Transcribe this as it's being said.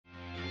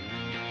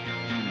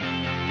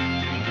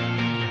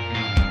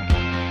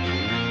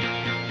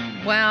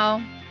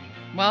Well,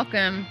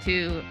 welcome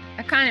to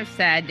a kind of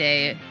sad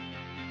day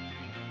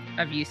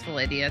of Useful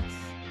Idiots.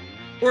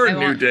 Or a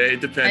new day,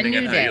 depending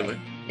on how you live.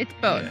 It's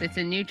both. Yeah. It's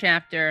a new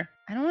chapter.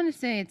 I don't want to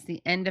say it's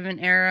the end of an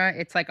era.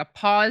 It's like a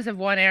pause of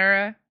one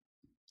era,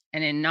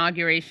 an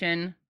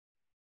inauguration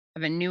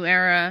of a new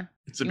era.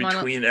 It's a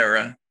between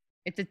era.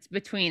 It's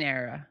between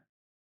era.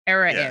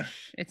 Era-ish. Yeah.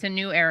 It's a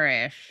new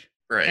era-ish.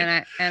 Right.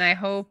 And I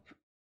hope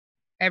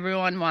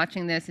everyone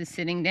watching this is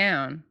sitting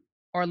down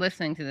or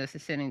listening to this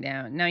is sitting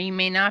down. Now, you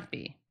may not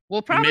be.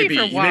 Well, probably you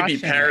may be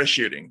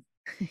parachuting.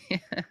 Yeah.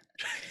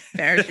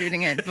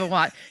 Parachuting it. But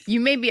what?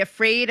 You may be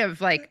afraid of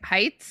like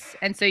heights,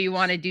 and so you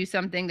want to do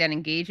something that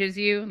engages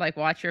you, like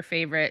watch your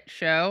favorite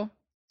show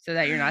so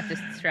that you're not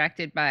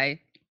distracted by,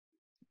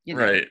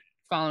 right.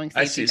 Following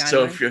safety guidelines.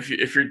 So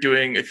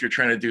if you're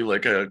trying to do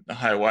like a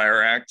high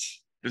wire act,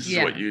 this is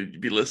what you'd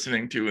be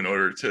listening to in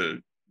order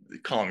to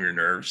calm your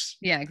nerves.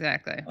 Yeah,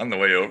 exactly. On the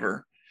way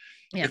over.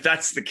 Yeah. If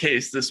that's the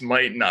case, this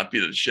might not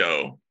be the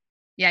show.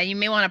 Yeah, you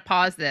may want to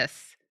pause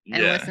this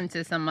and listen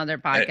to some other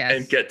podcast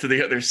and get to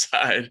the other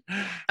side.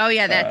 Oh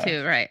yeah, that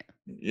too, right?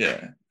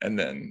 Yeah, and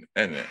then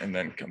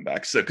come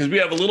back. So because we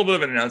have a little bit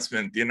of an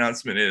announcement. The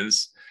announcement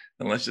is,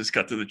 and let's just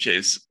cut to the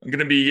chase. I'm going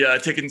to be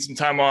taking some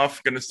time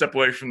off. Going to step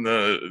away from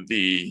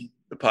the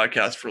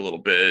podcast for a little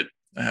bit.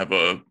 I have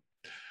a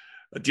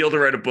deal to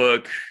write a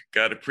book.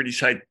 Got a pretty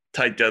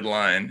tight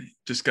deadline.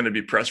 Just going to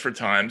be pressed for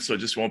time, so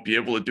just won't be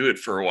able to do it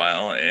for a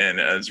while. And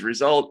as a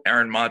result,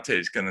 Aaron Mate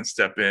is going to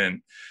step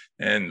in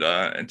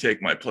and take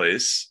my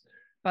place.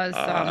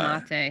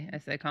 Buzzsaw Mate,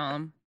 as they call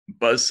him.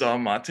 Buzzsaw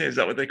Mate, is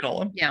that what they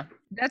call him? Yeah,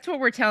 that's what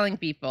we're telling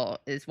people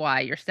is why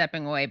you're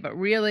stepping away. But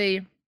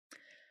really,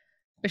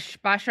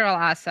 Bashar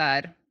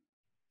al-Assad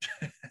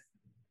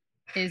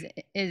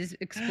is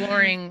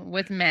exploring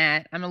with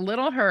Matt. I'm a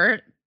little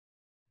hurt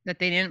that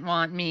they didn't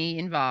want me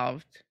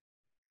involved,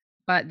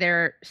 but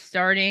they're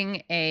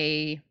starting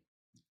a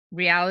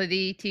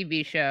reality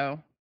TV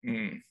show.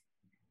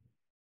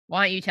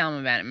 Why don't you tell them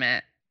about it,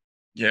 Matt?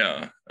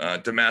 Yeah,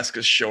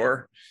 Damascus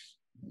Shore.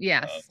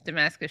 Yes,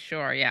 Damascus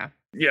Shore. Yeah.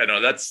 Yeah,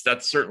 no, that's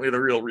certainly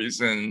the real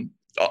reason.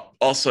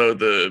 Also,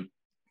 the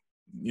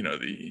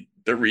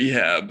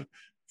rehab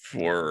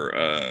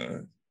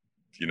for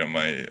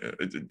my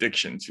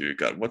addiction to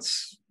God.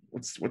 What's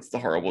the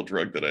horrible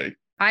drug that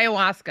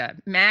ayahuasca.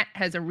 Matt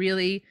has a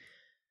really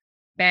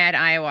bad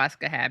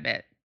ayahuasca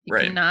habit. He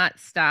cannot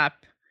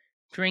stop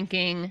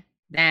drinking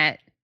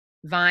that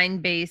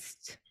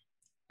vine-based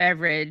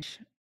beverage,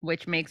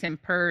 which makes him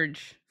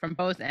purge from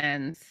both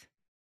ends,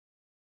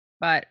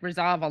 but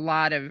resolve a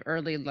lot of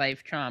early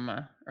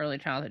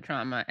childhood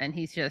trauma. And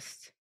he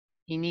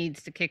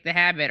needs to kick the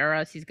habit or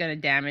else he's going to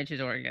damage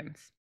his organs.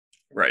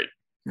 Right.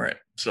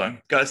 So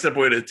I've got to step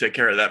away to take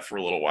care of that for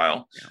a little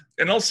while.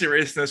 Yeah. In all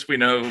seriousness, we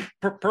know,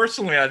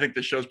 personally, I think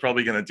the show's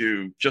probably going to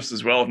do just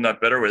as well, if not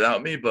better,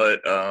 without me.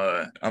 But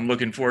I'm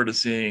looking forward to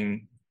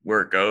seeing where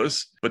it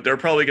goes. But there are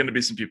probably going to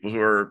be some people who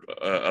are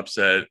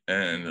upset.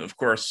 And of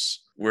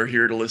course, we're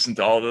here to listen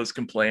to all those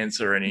complaints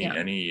or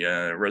any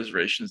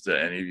reservations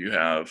that any of you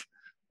have.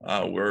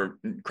 We're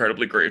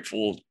incredibly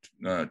grateful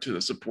to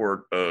the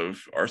support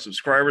of our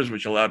subscribers,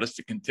 which allowed us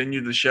to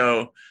continue the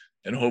show.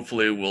 And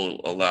hopefully will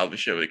allow the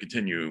show to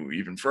continue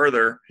even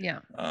further. Yeah.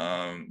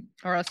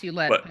 Or else you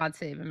let Pod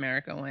Save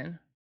America win.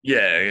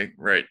 Yeah,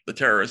 right. The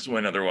terrorists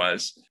win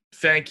otherwise.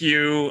 Thank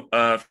you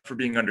for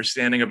being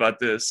understanding about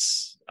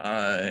this.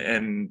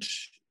 And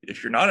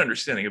if you're not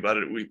understanding about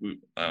it, we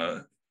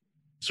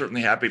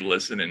certainly happy to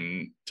listen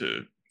and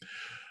to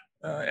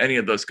any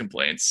of those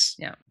complaints.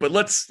 Yeah. But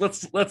let's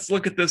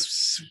look at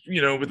this,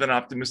 with an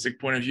optimistic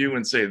point of view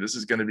and say this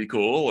is going to be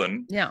cool.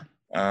 And yeah.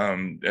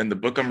 And the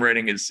book I'm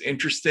writing is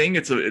interesting.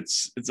 It's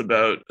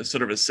about a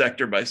sort of a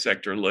sector by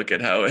sector look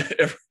at how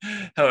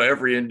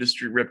every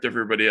industry ripped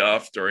everybody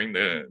off during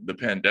the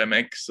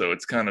pandemic. So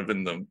it's kind of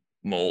in the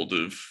mold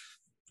of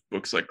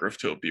books like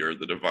Grifftopia or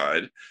The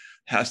Divide.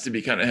 Has to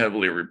be kind of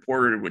heavily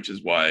reported, which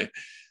is why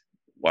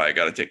I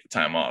got to take the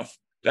time off.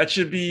 That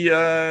should be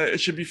it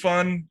should be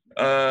fun.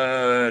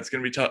 It's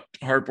going to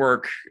be hard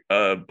work,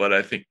 but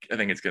I think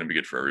it's going to be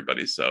good for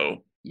everybody.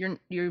 So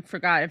you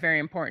forgot a very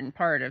important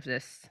part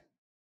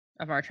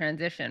of our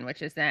transition,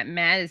 which is that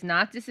Matt is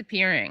not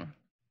disappearing.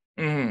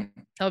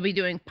 Mm-hmm. He'll be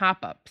doing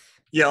pop-ups.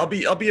 Yeah, I'll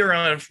be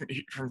around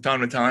from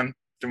time to time.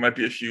 There might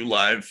be a few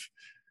live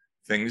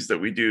things that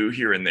we do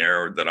here and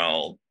there that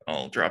I'll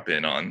drop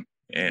in on,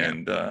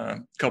 and a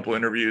couple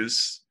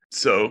interviews.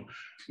 So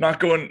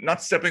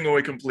not stepping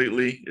away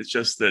completely. It's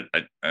just that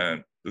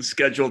the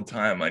scheduled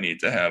time I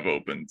need to have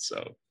open.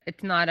 So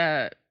it's not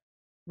a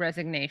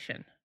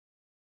resignation.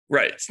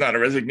 Right. It's not a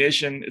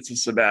resignation. It's a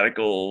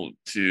sabbatical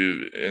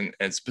and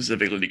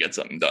specifically to get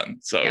something done.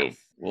 So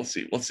we'll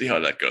see. We'll see how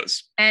that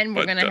goes. And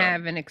we're going to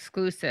have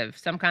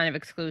some kind of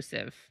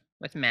exclusive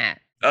with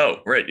Matt. Oh,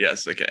 right.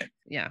 Yes. Okay.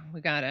 Yeah.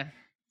 We got to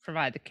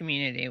provide the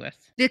community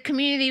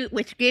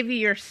which gave you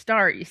your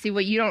start. You see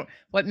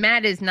what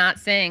Matt is not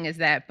saying is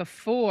that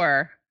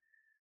before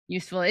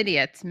Useful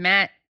Idiots,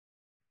 Matt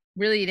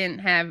really didn't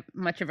have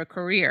much of a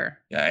career.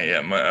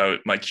 Yeah.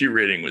 My Q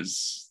rating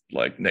was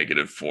like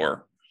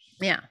 -4.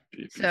 Yeah.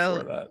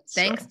 So that,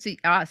 thanks to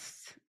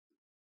us,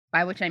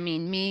 by which I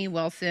mean me,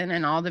 Wilson,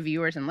 and all the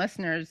viewers and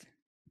listeners,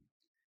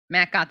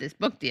 Matt got this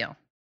book deal.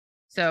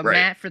 So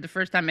Matt, for the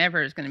first time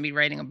ever, is going to be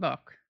writing a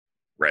book.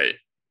 Right.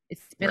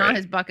 It's been on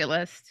his bucket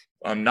list.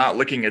 I'm not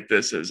looking at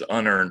this as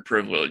unearned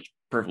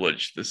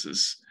privilege. This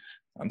is,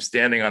 I'm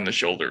standing on the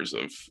shoulders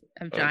of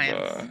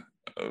giants,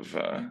 of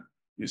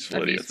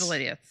useful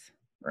idiots.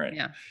 Right.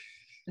 Yeah.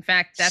 In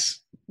fact,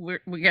 we're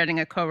getting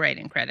a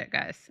co-writing credit,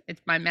 guys. It's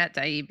by Matt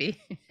Taibbi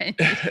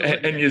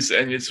and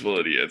useful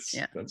idiots.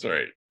 Yeah, that's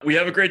right. We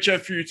have a great show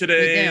for you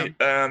today.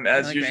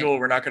 As really usual,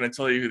 we're not going to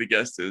tell you who the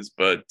guest is,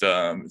 but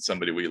it's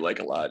somebody we like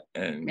a lot,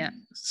 and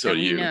so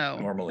and you know,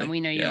 normally, and we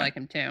know you like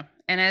him too.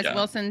 And as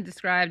Wilson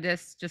described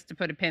this, just to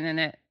put a pin in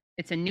it,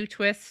 it's a new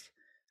twist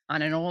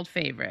on an old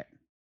favorite.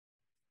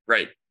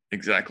 Right.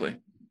 Exactly.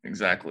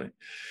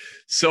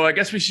 So I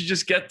guess we should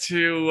just get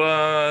to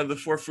the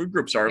 4 food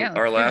groups,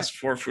 our last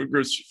 4 food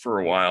groups for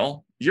a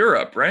while. You're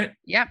up, right?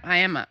 Yep, I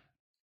am up.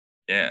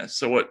 Yeah.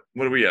 So what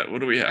do we have?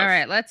 What do we have? All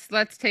right,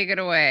 let's take it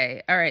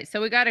away. All right.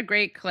 So we got a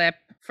great clip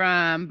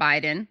from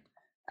Biden.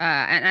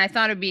 And I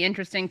thought it'd be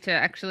interesting to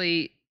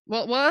actually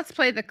let's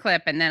play the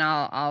clip and then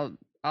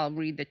I'll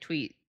read the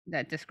tweet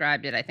that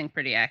described it, I think,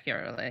 pretty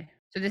accurately.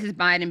 So this is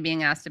Biden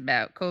being asked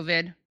about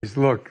COVID.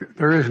 Look,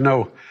 there is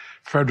no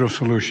federal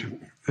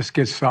solution. This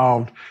gets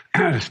solved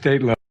at a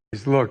state level.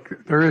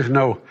 Look, there is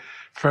no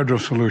federal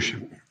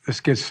solution. This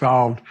gets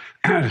solved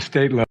at a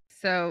state level.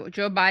 So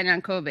Joe Biden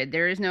on COVID,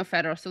 there is no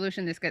federal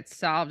solution. This gets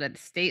solved at a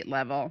state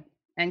level.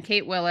 And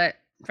Kate Willett,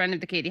 friend of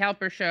the Katie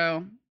Halper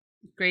show,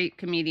 great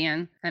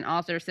comedian and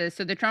author, says,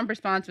 so the Trump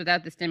response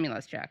without the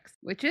stimulus checks,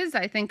 which is,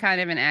 I think, kind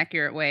of an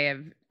accurate way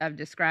of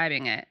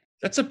describing it.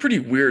 That's a pretty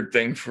weird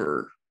thing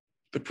for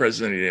the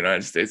president of the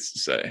United States to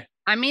say.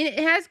 I mean, it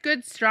has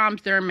good Strom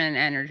Thurmond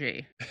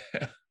energy.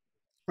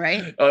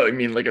 Right? Oh, I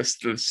mean, like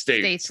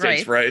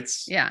states'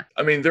 rights. Yeah.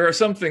 I mean, there are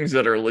some things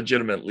that are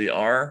legitimately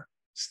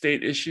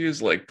state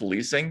issues, like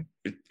policing.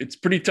 It's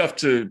pretty tough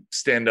to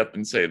stand up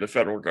and say the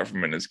federal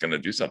government is going to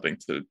do something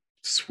to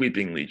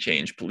sweepingly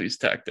change police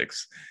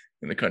tactics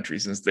in the country,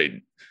 since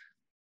they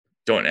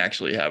don't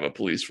actually have a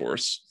police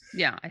force.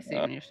 Yeah, I see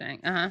what you're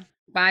saying.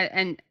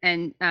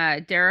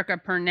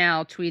 Derica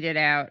Purnell tweeted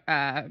out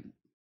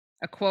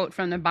a quote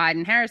from the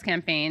Biden-Harris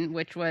campaign,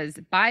 which was,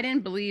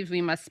 Biden believes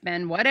we must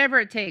spend whatever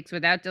it takes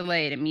without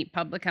delay to meet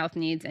public health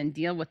needs and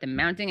deal with the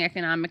mounting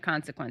economic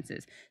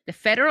consequences. The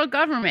federal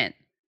government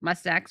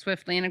must act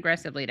swiftly and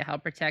aggressively to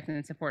help protect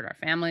and support our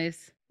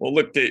families. Well,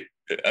 look, they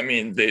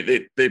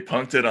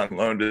punted on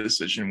loan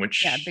decision,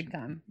 which big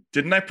time.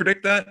 Didn't I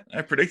predict that?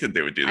 I predicted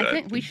they would do that. I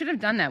think we should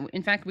have done that.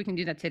 In fact, we can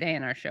do that today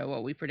in our show,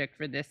 what we predict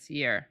for this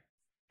year.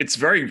 It's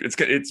very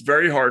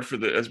hard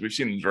as we've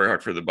seen, it's very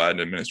hard for the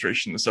Biden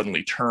administration to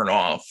suddenly turn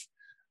off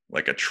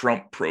like a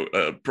Trump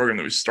program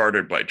that was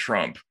started by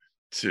Trump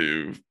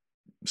to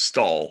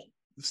stall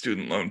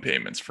student loan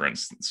payments, for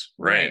instance,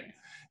 right?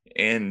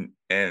 And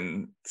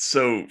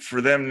so for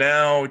them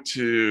now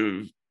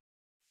to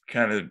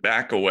kind of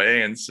back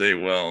away and say,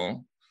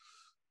 well,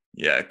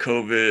 yeah,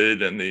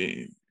 COVID and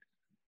the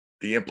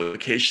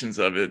implications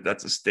of it,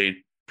 that's a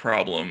state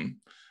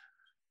problem.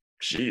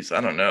 Geez, I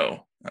don't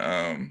know.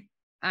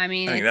 I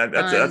mean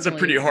that's a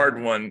pretty hard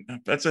one.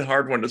 That's a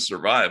hard one to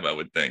survive, I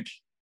would think.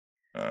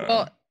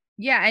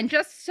 And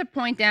just to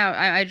point out,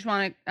 I just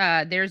want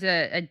to, there's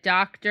a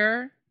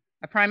doctor,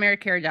 a primary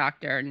care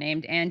doctor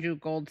named Andrew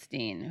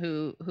Goldstein,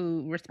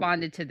 who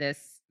responded to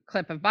this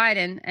clip of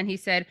Biden, and he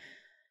said,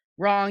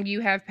 wrong,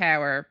 you have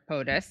power,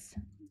 POTUS.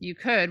 You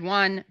could,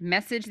 1,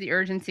 message the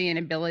urgency and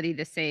ability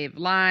to save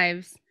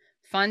lives,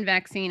 fund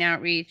vaccine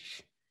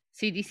outreach,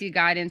 CDC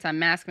guidance on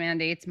mask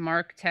mandates,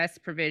 mark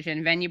test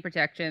provision, venue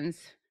protections,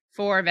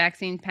 4,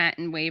 vaccine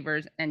patent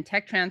waivers, and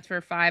tech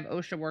transfer, 5,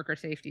 OSHA worker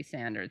safety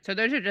standards. So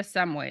those are just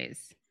some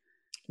ways.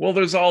 Well,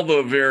 there's all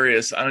the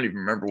various, I don't even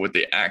remember what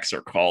the acts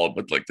are called,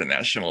 but like the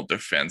National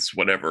Defense,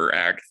 whatever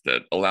act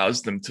that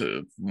allows them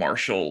to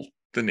marshal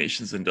the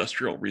nation's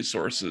industrial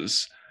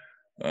resources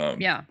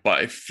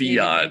by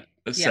fiat,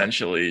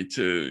 essentially,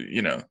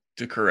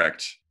 to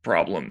correct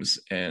problems.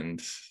 And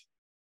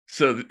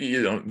so,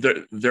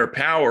 their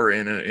power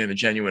in a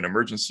genuine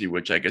emergency,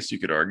 which I guess you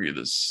could argue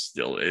this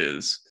still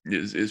is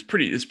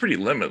pretty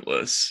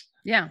limitless.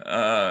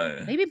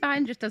 Yeah. Maybe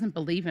Biden just doesn't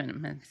believe in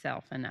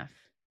himself enough.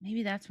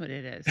 Maybe that's what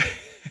it is.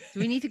 Do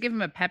we need to give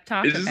him a pep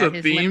talk about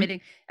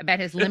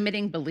his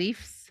limiting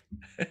beliefs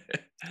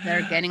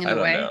that are getting in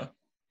the way? Know.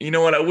 You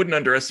know what? I wouldn't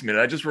underestimate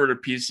it. I just wrote a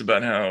piece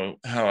about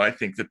how I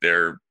think that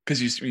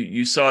because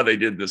you saw they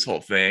did this whole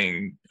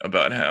thing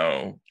about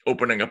how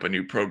opening up a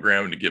new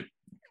program to give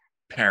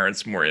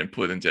parents more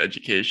input into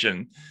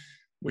education,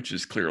 which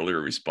is clearly a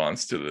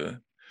response to the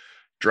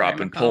drop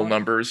in poll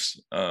numbers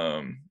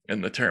and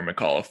the Terry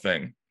McAuliffe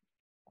thing,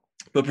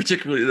 but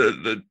particularly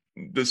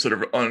the sort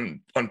of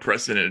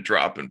unprecedented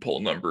drop in poll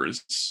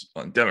numbers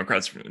on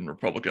Democrats and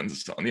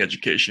Republicans on the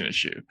education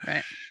issue.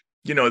 Right.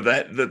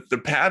 That the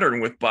pattern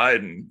with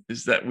Biden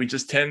is that we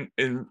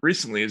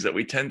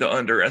tend to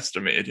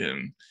underestimate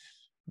him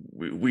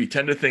we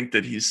tend to think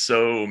that he's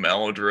so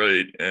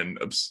maladroit and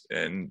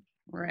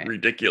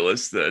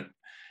ridiculous that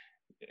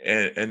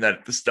and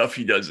that the stuff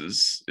he does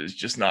is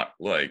just not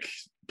like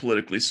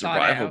politically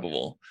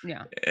survivable.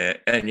 Yeah.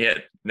 And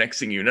yet next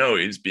thing you know,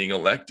 he's being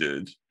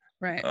elected.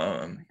 Right.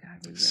 Oh my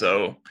God,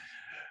 so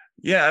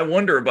yeah, I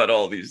wonder about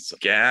all these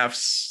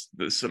gaffes,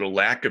 the sort of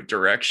lack of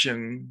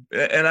direction,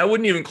 and I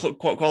wouldn't even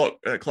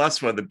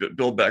classify the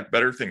Build Back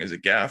Better thing as a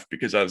gaffe,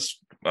 because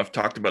I've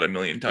talked about it a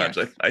million times.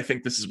 Yes. I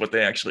think this is what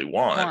they actually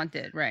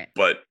wanted, right?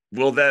 But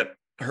will that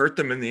hurt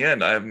them in the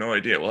end? I have no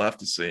idea. We'll have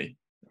to see.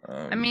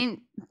 I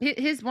mean,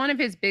 one of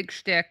his big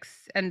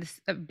shticks, and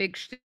a big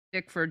shtick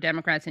for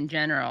Democrats in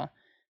general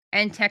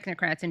and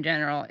technocrats in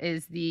general,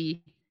 is the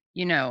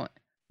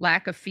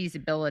lack of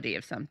feasibility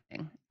of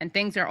something, and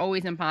things are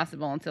always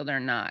impossible until they're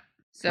not.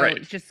 So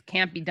It just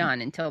can't be done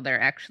until they're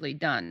actually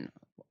done.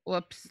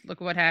 Whoops, look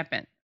what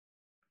happened.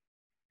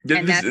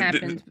 And that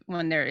happens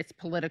when it's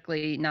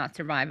politically not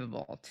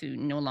survivable to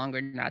no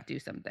longer not do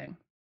something.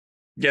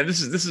 Yeah,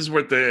 this is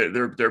what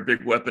their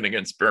big weapon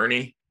against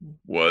Bernie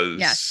was.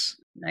 Yes,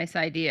 nice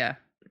idea.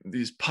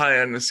 These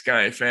pie in the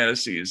sky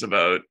fantasies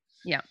about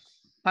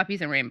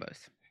puppies and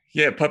rainbows.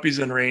 Yeah, puppies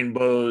and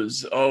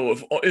rainbows. Oh,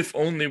 if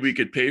only we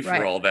could pay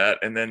for all that.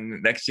 And then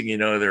next thing you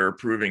know, they're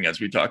approving, as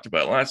we talked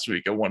about last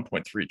week, a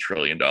 $1.3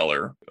 trillion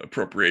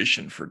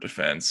appropriation for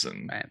defense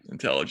and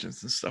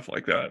intelligence and stuff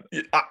like that.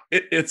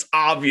 It's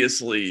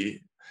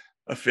obviously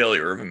a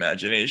failure of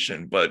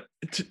imagination. But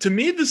to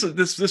me,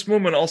 this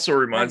moment also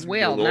reminds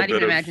me a little not bit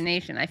even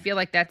imagination. I feel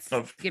like that's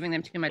giving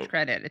them too much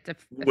credit. It's a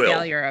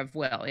failure of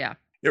will. Yeah.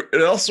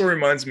 It also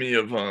reminds me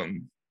of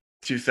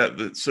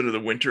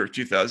the winter of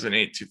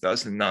 2008,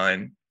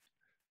 2009.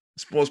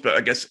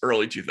 I guess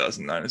early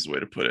 2009 is the way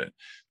to put it,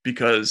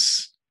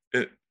 because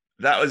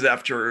that was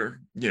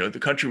after the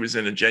country was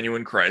in a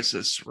genuine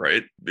crisis,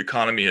 right? The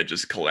economy had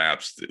just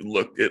collapsed.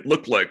 It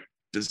looked like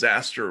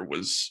disaster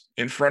was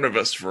in front of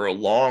us for a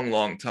long,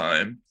 long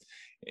time,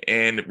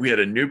 and we had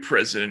a new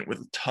president with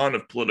a ton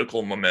of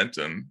political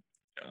momentum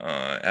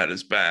at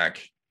his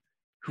back,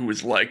 who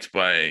was liked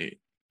by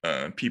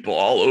people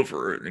all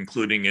over,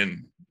 including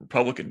in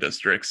Republican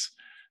districts.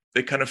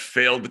 They kind of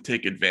failed to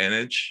take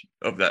advantage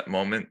of that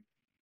moment,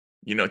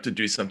 to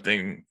do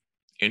something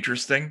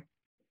interesting.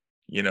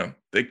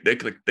 They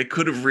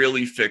could have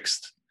really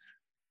fixed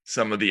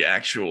some of the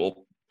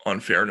actual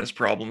unfairness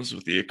problems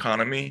with the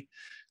economy.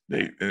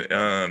 They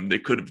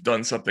could have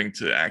done something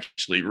to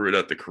actually root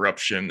out the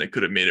corruption. They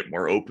could have made it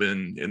more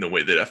open in the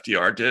way that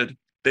FDR did.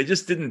 They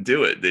just didn't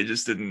do it. They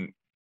didn't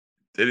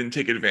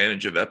take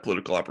advantage of that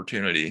political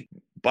opportunity.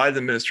 Biden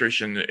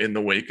administration in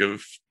the wake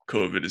of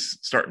COVID is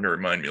starting to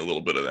remind me a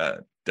little bit of that.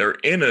 They're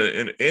in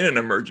an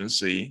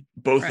emergency,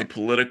 both a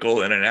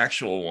political and an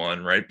actual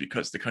one, right?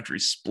 Because the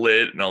country's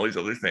split and all these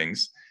other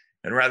things.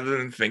 And rather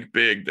than think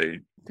big,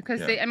 it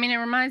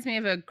reminds me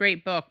of a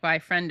great book by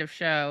friend of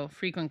show,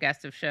 frequent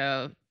guest of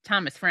show,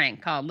 Thomas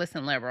Frank, called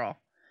Listen Liberal.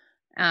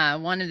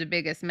 One of the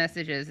biggest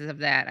messages of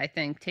that, I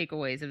think,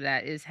 takeaways of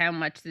that, is how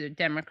much the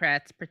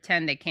Democrats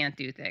pretend they can't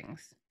do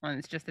things when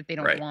it's just that they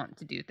don't want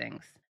to do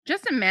things.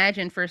 Just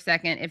imagine for a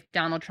second if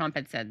Donald Trump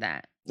had said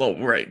that. Oh,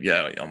 right.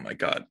 Yeah. Oh, my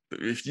God.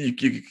 If you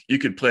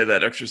could play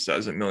that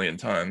exercise a million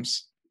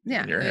times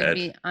in your head. It would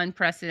be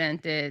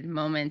unprecedented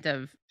moment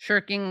of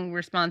shirking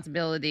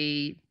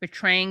responsibility,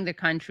 betraying the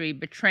country,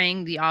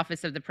 betraying the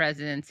office of the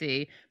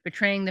presidency,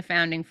 betraying the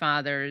founding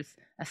fathers,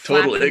 a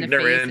slap total in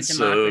ignorance the face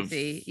of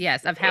democracy.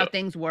 Of how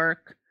things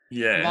work.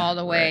 Yeah. All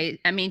the way.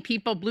 I mean,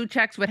 blue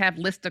checks would have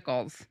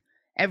listicles.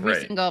 Every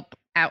single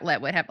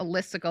outlet would have a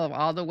listicle of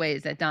all the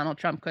ways that Donald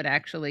Trump could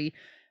actually,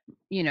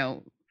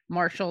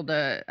 marshal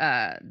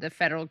the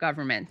federal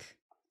government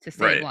to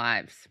save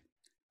lives.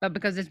 But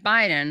because it's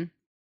Biden,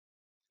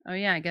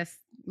 I guess,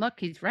 look,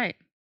 he's right.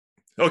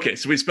 Okay,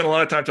 so we spent a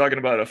lot of time talking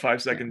about a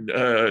 5-second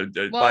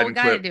Biden we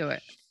gotta do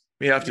it.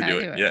 We have to do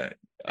it. Yeah.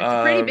 It's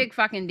a pretty big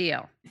fucking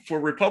deal. For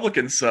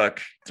Republicans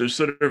suck, there's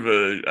sort of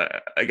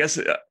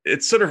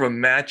it's sort of a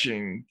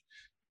matching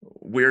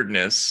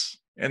weirdness.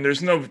 And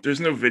there's no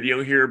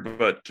video here,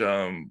 but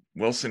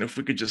Wilson, if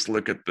we could just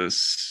look at this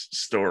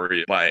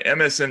story by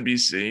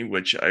MSNBC,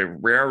 which I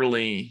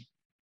rarely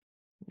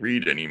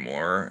read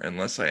anymore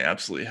unless I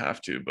absolutely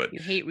have to. But you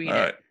hate reading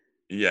it.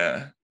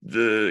 Yeah.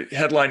 The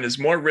headline is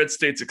 "More Red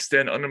States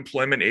Extend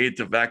Unemployment Aid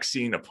to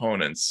Vaccine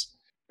Opponents."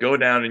 Go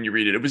down and you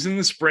read it. It was in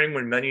the spring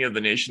when many of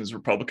the nation's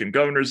Republican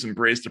governors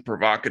embraced a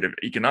provocative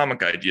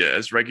economic idea.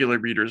 As regular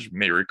readers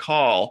may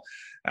recall,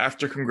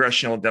 after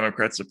congressional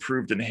Democrats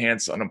approved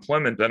enhanced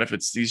unemployment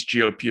benefits, these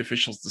GOP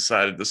officials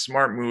decided the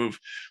smart move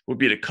would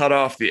be to cut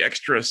off the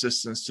extra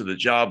assistance to the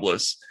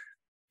jobless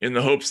in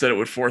the hopes that it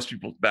would force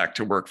people back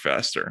to work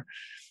faster.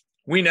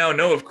 We now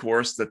know, of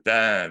course, that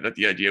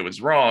the idea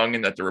was wrong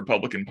and that the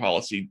Republican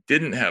policy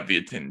didn't have the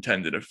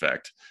intended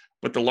effect.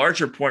 But the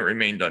larger point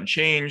remained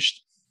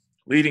unchanged.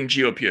 Leading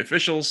GOP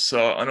officials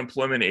saw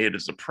unemployment aid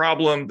as a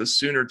problem. The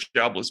sooner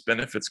jobless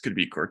benefits could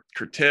be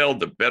curtailed,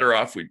 the better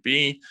off we'd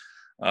be.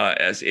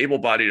 as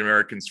able-bodied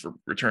Americans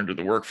return to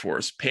the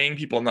workforce. Paying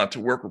people not to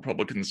work,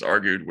 Republicans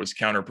argued, was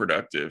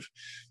counterproductive.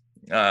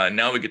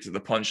 Now we get to the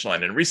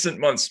punchline. In recent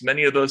months,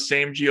 many of those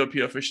same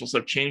GOP officials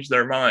have changed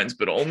their minds,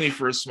 but only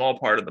for a small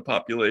part of the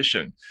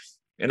population.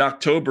 In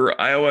October,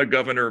 Iowa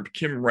Governor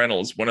Kim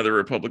Reynolds, one of the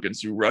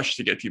Republicans who rushed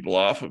to get people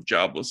off of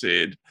jobless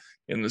aid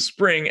in the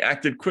spring,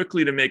 acted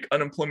quickly to make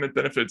unemployment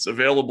benefits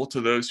available to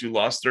those who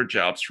lost their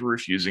jobs for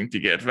refusing to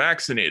get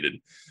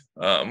vaccinated.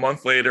 A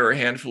month later, a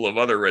handful of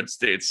other red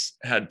states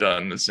had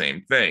done the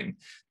same thing.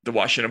 The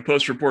Washington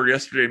Post reported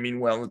yesterday,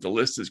 meanwhile, that the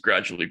list is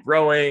gradually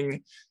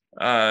growing.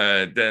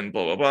 Then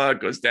blah, blah, blah, it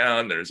goes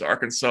down. There's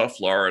Arkansas,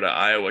 Florida,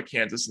 Iowa,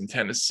 Kansas, and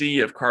Tennessee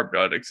have carved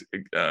out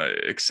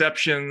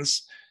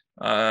exceptions.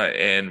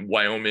 And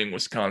Wyoming,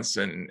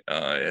 Wisconsin,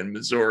 and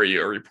Missouri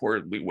are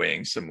reportedly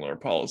weighing similar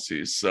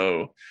policies.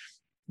 So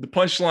the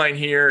punchline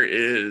here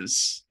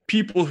is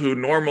people who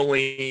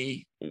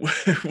normally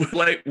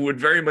would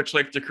very much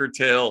like to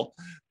curtail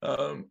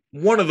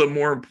one of the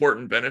more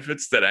important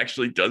benefits that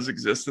actually does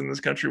exist in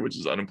this country, which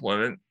is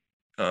unemployment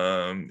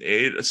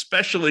aid,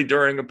 especially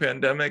during a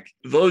pandemic.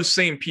 Those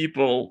same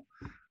people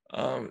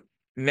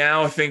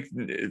now think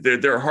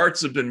their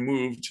hearts have been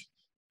moved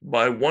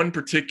by one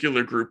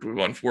particular group of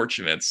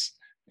unfortunates,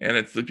 and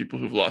it's the people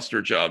who've lost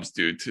their jobs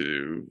due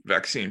to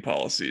vaccine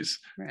policies.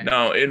 Right.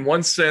 Now, in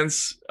one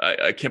sense,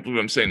 I can't believe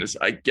I'm saying this,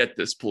 I get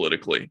this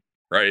politically,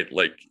 right?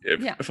 Like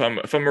if I'm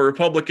a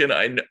Republican,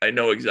 I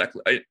know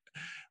exactly,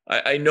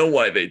 I know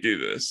why they do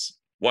this,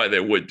 why they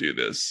would do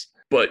this,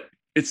 but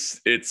it's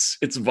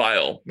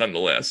vile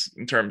nonetheless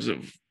in terms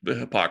of the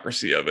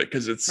hypocrisy of it,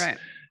 because it's right.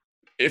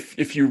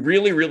 If you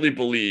really, really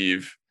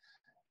believe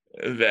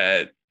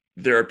that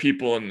there are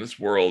people in this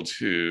world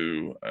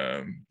who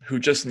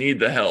just need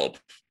the help,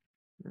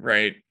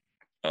 right?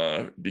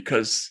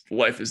 Because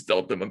life has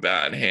dealt them a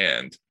bad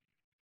hand.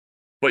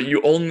 But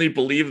you only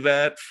believe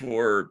that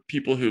for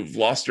people who've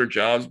lost their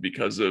jobs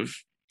because of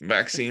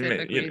vaccine,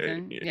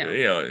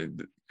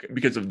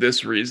 because of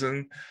this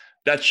reason.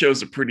 That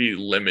shows a pretty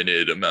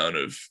limited amount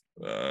of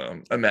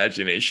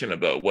imagination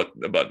about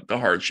the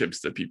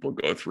hardships that people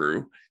go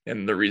through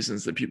and the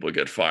reasons that people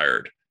get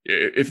fired.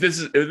 If this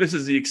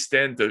is the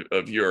extent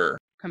of your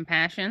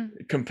compassion,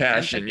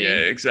 empathy. Yeah,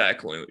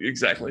 exactly.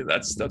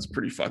 That's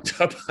pretty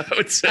fucked up, I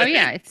would say. Oh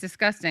yeah, it's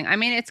disgusting. I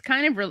mean, it's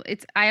kind of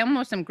I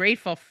almost am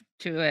grateful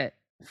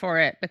for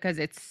it because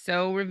it's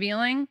so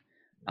revealing.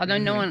 Although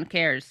no one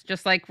cares.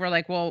 Just like we're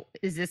like, well,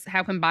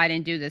 how can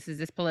Biden do this? Is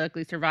this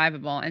politically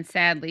survivable? And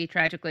sadly,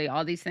 tragically,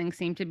 all these things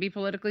seem to be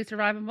politically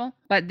survivable.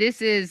 But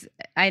this is,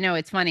 I know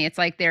it's funny. It's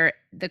like their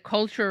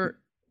culture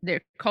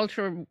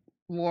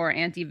war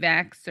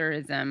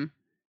anti-vaxxerism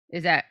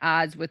is at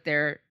odds with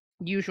their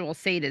usual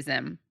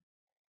sadism.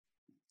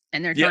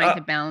 And they're trying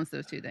to balance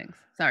those two things.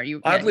 Sorry,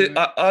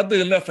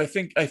 oddly enough, I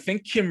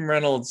think Kim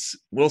Reynolds,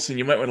 Wilson,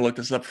 you might want to look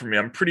this up for me.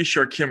 I'm pretty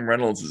sure Kim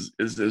Reynolds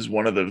is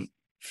one of the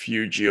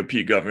few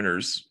GOP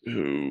governors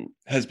who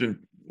has been,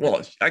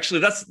 well,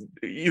 actually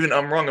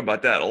I'm wrong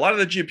about that. A lot of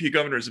the GOP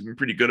governors have been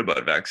pretty good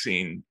about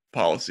vaccine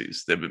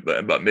policies. They've been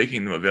about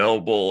making them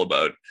available,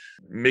 about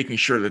making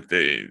sure that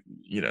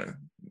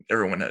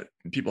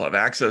people have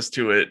access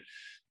to it.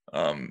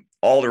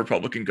 All the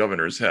Republican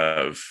governors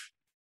have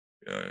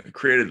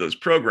created those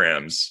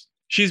programs.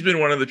 She's been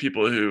one of the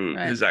people who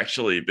has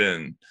actually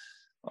been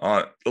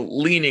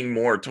leaning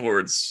more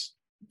towards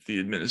the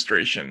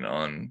administration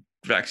on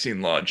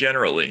vaccine law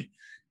generally.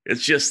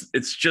 It's just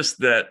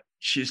that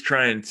she's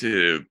trying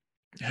to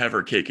have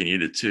her cake and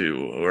eat it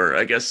too, or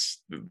I guess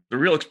the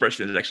real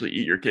expression is actually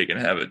eat your cake and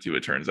have it too,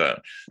 it turns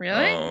out.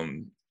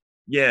 Really?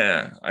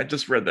 Yeah, I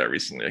just read that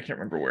recently. I can't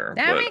remember where.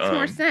 That makes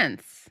more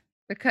sense,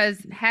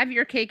 because have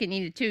your cake and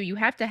eat it too. You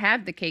have to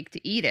have the cake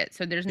to eat it,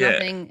 so there's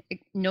nothing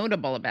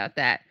notable about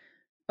that.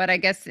 But I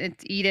guess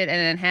it's eat it and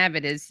then have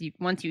it is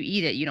once you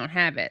eat it, you don't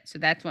have it, so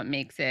that's what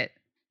makes it.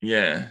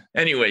 Yeah.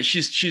 Anyway,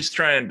 she's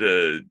trying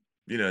to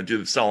do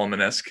the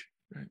Solomon-esque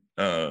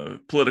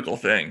political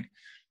thing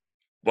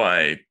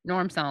by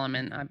Norm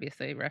Solomon,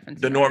 obviously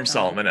reference the Norm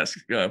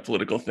Solomon-esque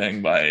political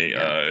thing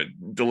by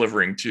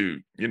delivering to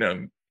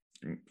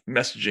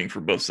messaging for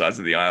both sides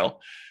of the aisle.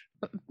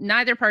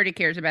 Neither party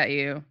cares about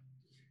you.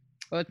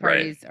 Both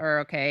parties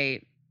are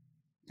okay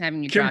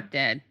having you drop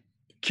dead.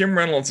 Kim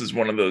Reynolds is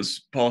one of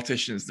those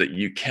politicians that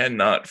you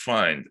cannot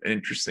find an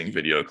interesting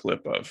video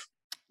clip of.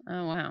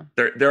 Oh, wow.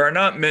 There are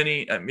not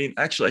many. I mean,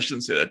 actually, I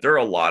shouldn't say that. There are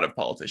a lot of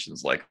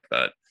politicians like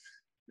that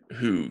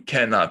who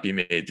cannot be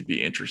made to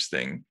be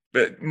interesting.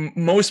 But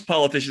most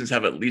politicians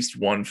have at least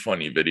one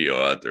funny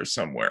video out there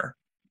somewhere,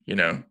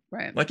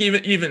 Right. Like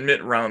even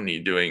Mitt Romney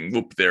doing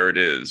 "Whoop, there it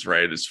is,"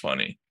 right, is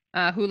funny.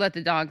 Who let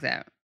the dogs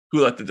out?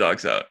 Who let the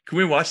dogs out? Can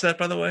we watch that,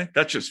 by the way?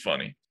 That's just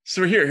funny.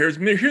 So here's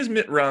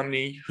Mitt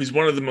Romney, who's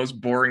one of the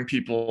most boring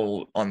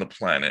people on the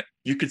planet.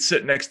 You could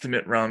sit next to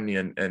Mitt Romney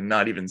and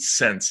not even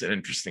sense an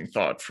interesting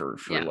thought for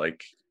a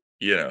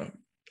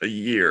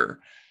year.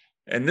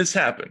 And this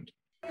happened.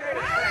 Hey,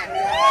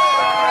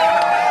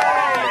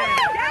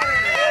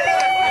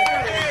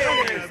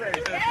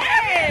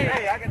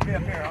 I can be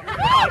up here.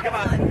 Come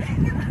on.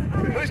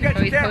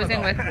 he's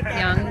posing with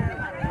young.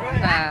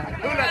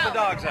 Who let the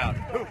dogs out?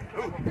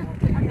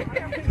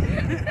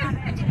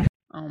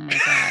 Oh my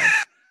god!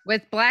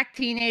 With black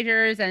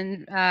teenagers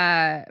and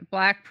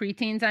black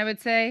preteens, I would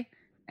say,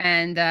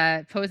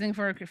 and posing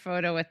for a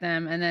photo with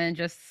them, and then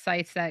just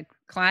cites that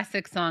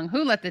classic song,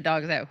 "Who Let the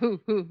Dogs Out?"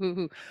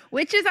 Who?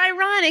 Which is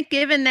ironic,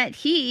 given that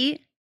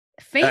he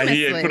famously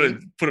he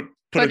had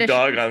put a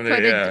dog on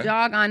there. A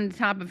dog on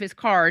top of his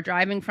car,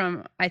 driving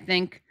from, I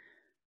think,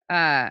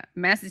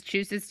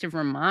 Massachusetts to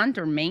Vermont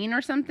or Maine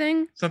or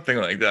something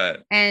like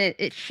that, and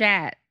it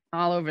shat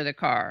all over the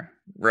car,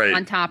 right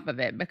on top of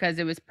it, because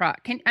it was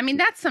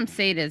that's some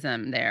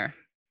sadism there.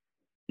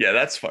 Yeah,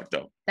 that's fucked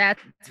up.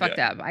 That's fucked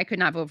up. I could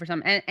not vote for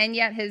some, and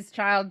yet his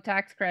child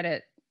tax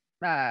credit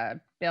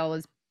bill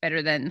is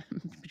better than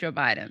Joe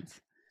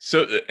Biden's.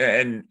 So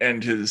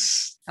and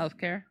his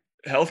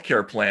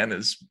healthcare plan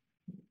is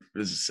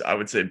I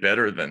would say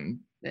better than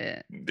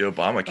the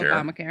Obamacare.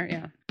 Obamacare,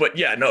 yeah. But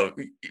yeah, no.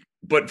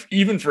 But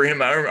even for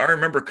him, I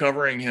remember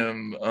covering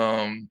him.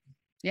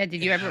 Yeah.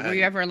 Did you ever? Were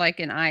you ever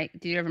Did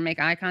you ever make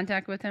eye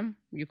contact with him?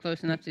 Were you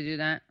close enough to do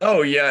that?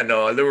 Oh yeah,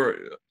 no. There were.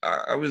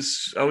 I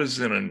was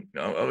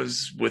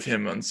with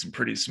him on some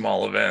pretty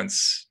small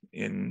events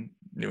in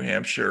New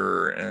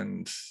Hampshire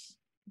and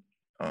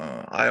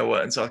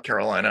Iowa and South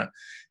Carolina,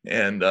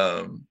 and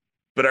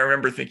but I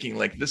remember thinking,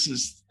 like, this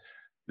is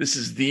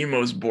the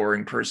most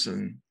boring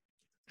person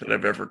that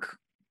I've ever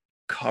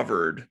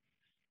covered.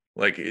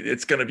 Like,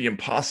 it's going to be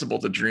impossible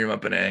to dream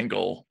up an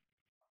angle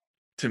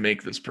to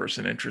make this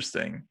person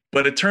interesting.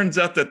 But it turns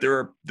out that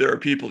there are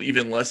people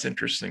even less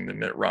interesting than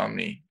Mitt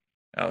Romney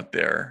out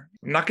there.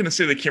 I'm not going to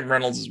say that Kim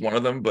Reynolds is one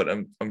of them, but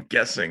I'm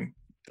guessing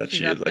that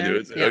she is. I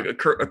do.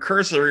 A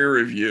cursory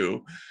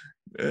review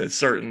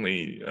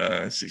certainly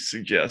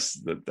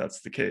suggests that that's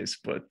the case.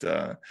 But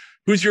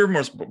who's your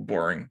most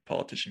boring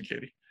politician,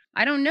 Katie?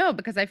 I don't know,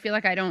 because I feel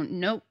like I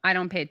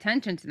don't pay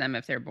attention to them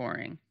if they're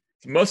boring.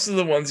 Most of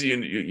the ones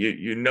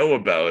you know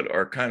about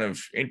are kind of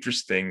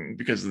interesting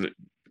because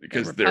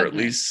they're at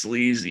least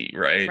sleazy,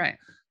 right? Right.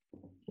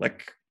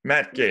 Like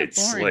Matt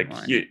Gaetz, like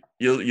one.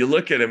 you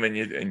look at him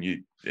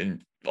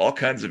and all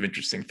kinds of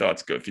interesting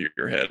thoughts go through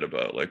your head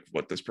about like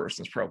what this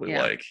person's probably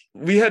like.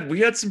 We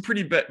had some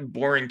pretty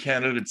boring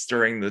candidates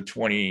during the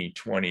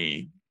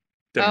 2020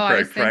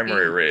 Democratic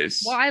primary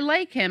race. Well, I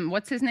like him.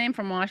 What's his name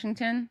from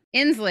Washington?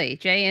 Inslee,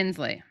 Jay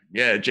Inslee.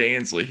 Yeah, Jay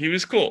Inslee. He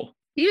was cool.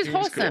 He was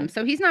wholesome,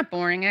 so he's not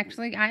boring,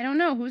 actually. I don't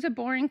know who's a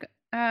boring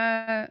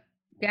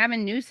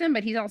Gavin Newsom,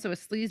 but he's also a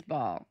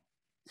sleazeball,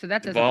 so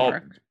that doesn't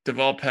work.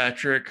 Deval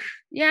Patrick.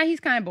 Yeah,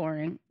 he's kind of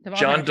boring.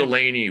 John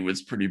Delaney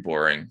was pretty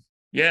boring.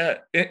 Yeah,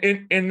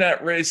 in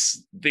that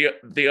race,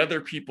 the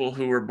other people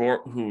who were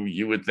who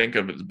you would think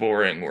of as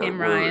boring were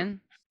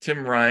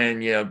Tim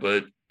Ryan. Yeah,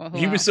 but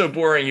he was so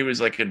boring. He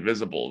was like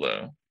invisible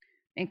though.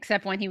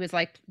 Except when he was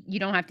like, "You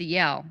don't have to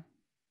yell."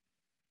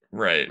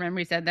 Right. Remember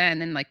he said that,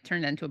 and then like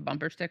turned that into a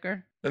bumper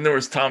sticker. Then there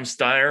was Tom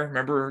Steyer.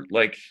 Remember,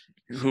 like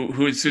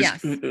who's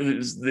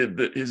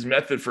his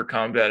method for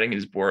combating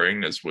his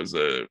boringness was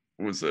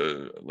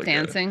like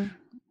dancing.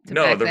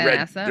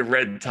 The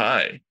red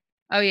tie.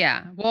 Oh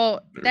yeah,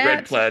 well, the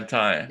red plaid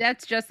tie.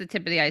 That's just the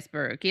tip of the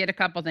iceberg. He had a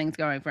couple things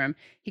going for him.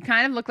 He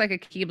kind of looked like a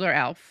Keebler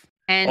elf,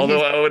 and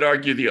although I would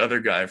argue the other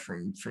guy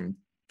from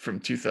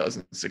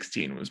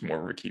 2016 was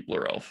more of a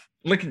Keebler elf.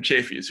 Lincoln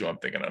Chafee is who I'm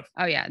thinking of.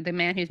 Oh yeah, the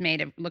man who's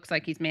looks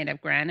like he's made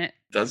of granite.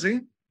 Does he?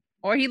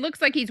 Or he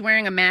looks like he's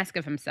wearing a mask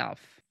of himself.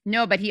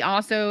 No, but he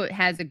also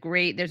has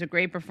there's a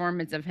great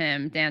performance of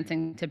him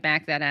dancing to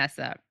Back That Ass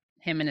Up,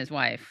 him and his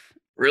wife.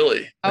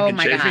 Really? Oh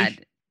my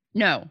God.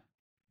 No.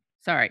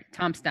 Sorry,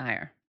 Tom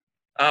Steyer.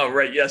 Oh,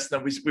 right. Yes. No,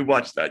 we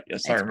watched that.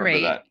 Yes, I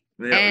remember that.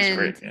 Yeah, it was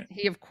great. Yeah.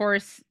 He, of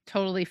course,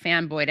 totally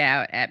fanboyed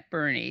out at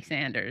Bernie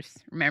Sanders.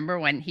 Remember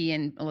when he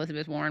and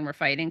Elizabeth Warren were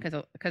fighting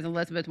because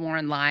Elizabeth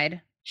Warren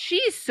lied?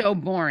 She's so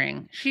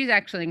boring. She's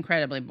actually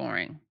incredibly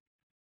boring.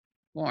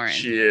 Warren.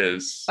 She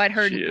is. But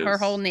her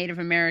whole Native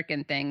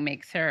American thing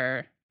makes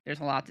her,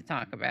 there's a lot to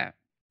talk about.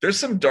 There's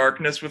some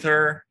darkness with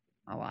her.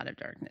 A lot of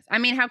darkness. I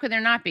mean, how could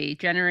there not be?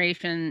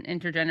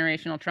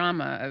 Intergenerational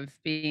trauma of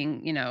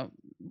being,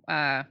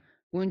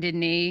 wounded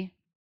knee.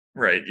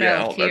 Right.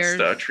 Yeah. All that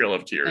stuff. Trail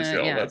of Tears.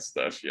 All that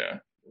stuff. Yeah.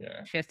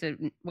 Yeah. She has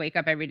to wake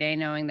up every day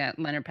knowing that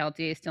Leonard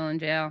Peltier is still in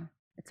jail.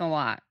 It's a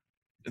lot.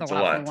 It's a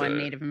lot for one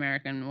Native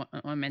American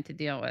woman to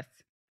deal with.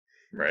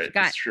 Right.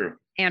 That's true.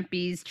 Aunt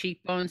Bee's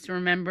cheekbones to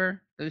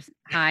remember. Those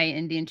high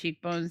Indian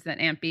cheekbones that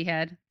Aunt Bee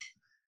had.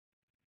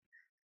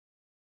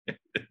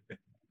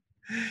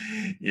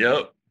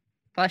 Yep.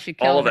 Plus, she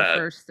killed her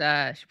first.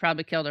 She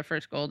probably killed her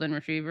first golden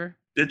retriever.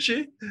 Did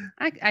she?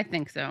 I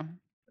think so.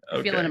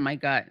 I feel it in my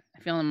gut. I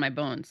feel it in my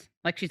bones.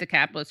 Like she's a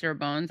capitalist to her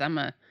bones. I'm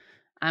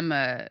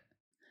a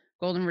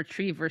golden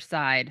retriever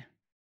side.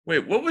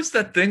 Wait, what was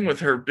that thing with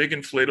her big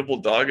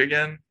inflatable dog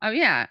again? Oh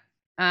yeah,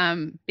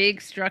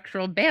 big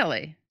structural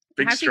Bailey.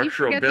 Big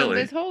structural Bailey.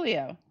 Liz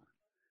Holio.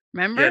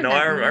 Remember? Yeah, no,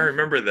 I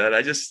remember that.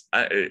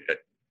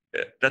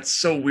 That's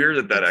so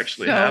weird that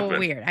actually happened. So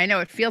weird. I know,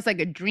 it feels like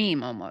a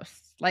dream almost.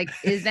 Like,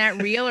 is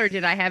that real or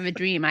did I have a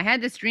dream? I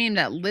had this dream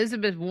that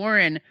Elizabeth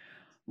Warren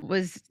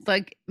was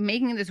like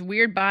making this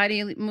weird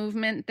body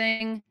movement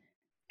thing.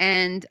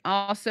 And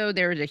also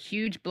there was a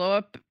huge blow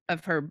up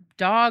of her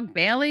dog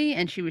Bailey,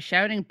 and she was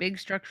shouting big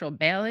structural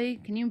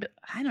Bailey.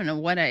 I don't know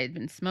what I had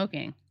been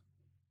smoking.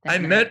 I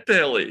met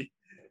Bailey.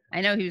 I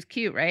know, he was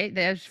cute, right?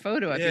 There's a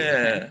photo of you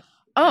with him.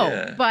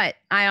 Oh, but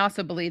I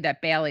also believe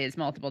that Bailey is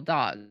multiple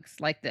dogs,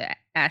 like the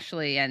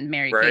Ashley and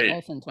Mary Kate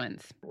Olsen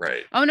twins.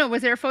 Right. Oh no,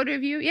 was there a photo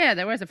of you? Yeah,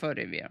 there was a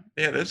photo of you.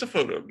 Yeah, there's a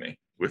photo of me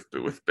with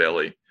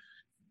Bailey.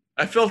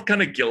 I felt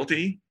kind of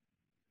guilty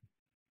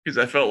because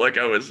I felt like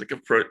I was like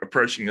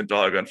approaching the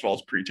dog on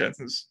false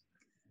pretenses.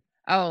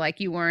 Oh, like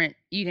you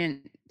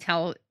didn't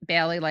tell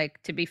Bailey,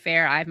 like, to be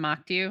fair, I've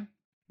mocked you.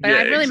 But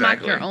I really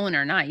mocked your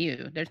owner, not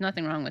you. There's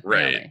nothing wrong with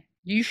Bailey.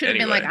 You should have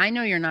been like, I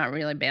know you're not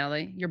really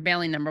Bailey. You're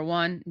Bailey number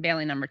 1,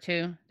 Bailey number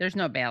 2. There's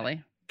no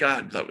Bailey.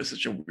 God, that was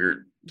such a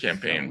weird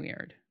campaign. So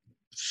weird.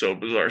 So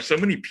bizarre. So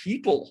many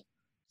people.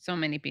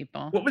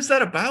 What was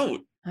that about?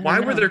 Why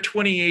were there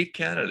 28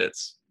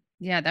 candidates?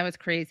 Yeah, that was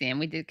crazy.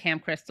 And we did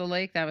Camp Crystal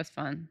Lake. That was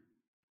fun.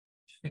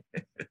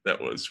 That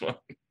was fun.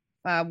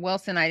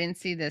 Wilson, I didn't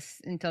see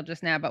this until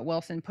just now, but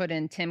Wilson put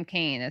in Tim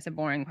Kaine as a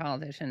boring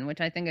politician, which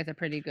I think is a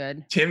pretty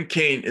good. Tim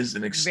Kaine is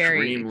an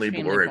extremely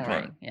boring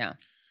pun. Yeah.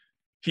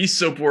 He's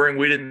so boring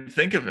we didn't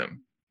think of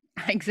him.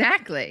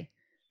 Exactly.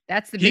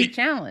 That's the big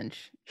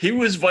challenge. He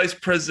was vice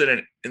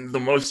president in the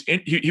most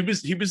he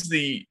was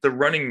the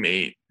running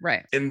mate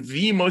in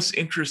the most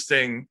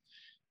interesting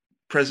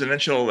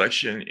presidential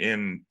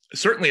election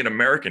certainly in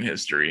American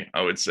history,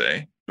 I would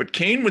say. But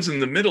Kaine was in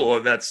the middle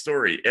of that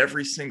story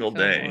every single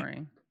day.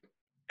 Boring.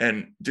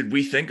 And did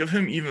we think of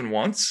him even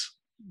once?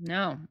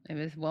 No, it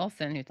was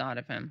Wilson who thought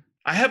of him.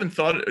 I haven't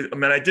thought. I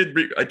mean, I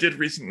did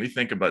recently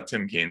think about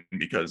Tim Kaine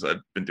because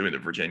I've been doing the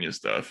Virginia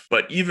stuff.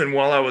 But even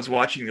while I was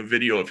watching the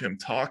video of him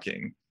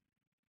talking,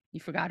 you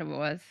forgot who it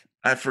was.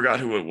 I forgot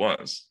who it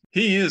was.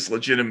 He is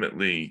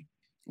legitimately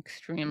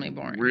extremely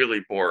boring.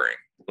 Really boring.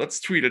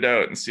 Let's tweet it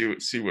out and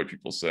see what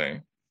people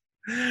say.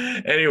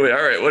 Anyway,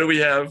 all right. What do we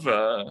have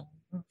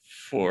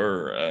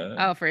for?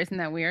 Isn't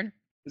that weird?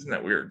 Isn't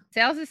that weird?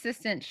 Sales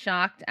assistant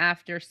shocked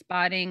after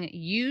spotting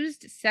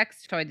used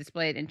sex toy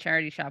displayed in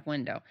charity shop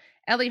window.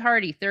 Ellie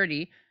Hardy,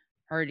 30,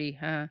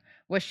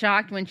 was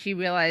shocked when she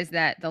realized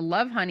that the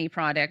Love Honey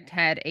product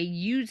had a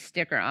used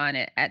sticker on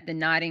it at the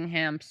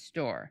Nottingham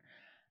store.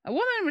 A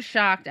woman was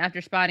shocked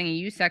after spotting a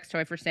used sex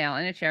toy for sale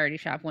in a charity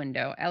shop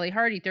window. Ellie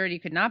Hardy, 30,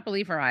 could not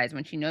believe her eyes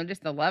when she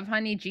noticed the Love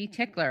Honey G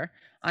Tickler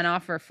on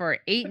offer for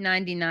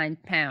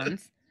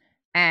 £8.99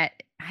 at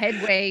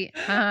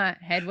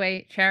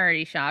Headway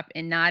charity shop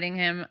in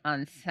Nottingham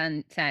on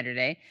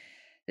Saturday.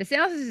 The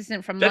sales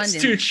assistant from London.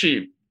 That's too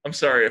cheap. I'm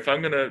sorry. If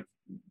I'm going to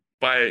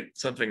buy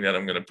something that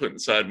I'm going to put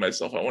inside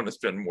myself, I want to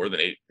spend more than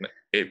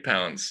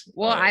 £8.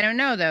 Well, I don't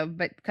know though,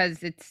 but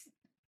because it's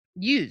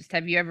used.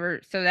 Have you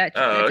ever? So that's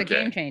a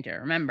game changer.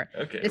 Remember,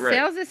 the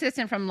sales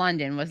assistant from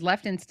London was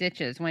left in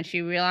stitches when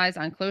she realized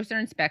on closer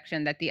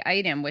inspection that the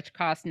item, which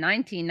cost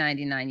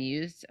 $19.99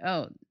 used.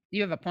 Oh,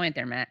 you have a point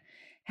there, Matt.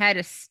 Had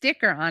a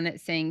sticker on it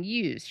saying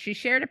used. She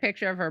shared a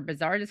picture of her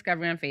bizarre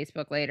discovery on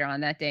Facebook later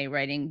on that day,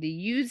 writing, "The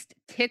used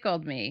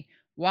tickled me.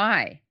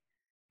 Why?"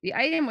 The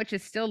item, which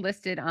is still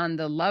listed on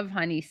the Love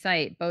Honey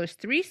site, boasts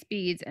 3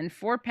 speeds and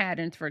 4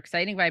 patterns for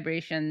exciting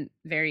vibration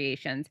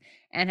variations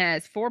and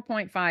has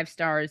 4.5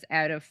 stars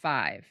out of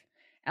 5.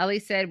 Ellie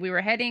said, "We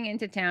were heading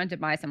into town to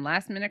buy some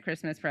last-minute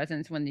Christmas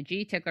presents when the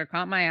G Tickler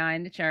caught my eye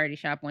in the charity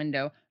shop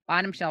window,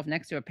 bottom shelf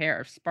next to a pair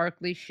of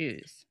sparkly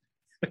shoes."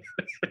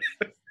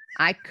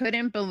 I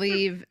couldn't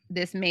believe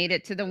this made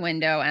it to the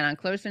window, and on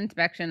closer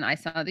inspection, I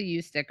saw the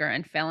used sticker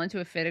and fell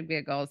into a fit of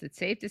giggles. It's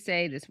safe to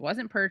say this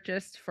wasn't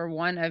purchased for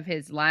one of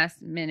his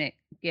last-minute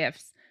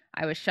gifts.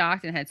 I was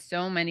shocked and had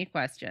so many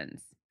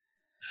questions.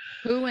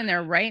 Who in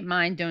their right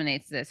mind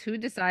donates this? Who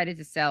decided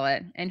to sell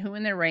it? And who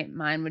in their right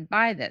mind would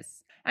buy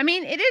this? I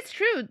mean, it is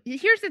true.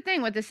 Here's the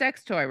thing with the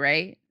sex toy,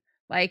 right?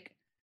 Like,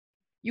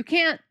 you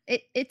can't,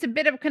 it's a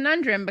bit of a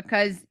conundrum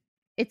because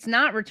it's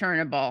not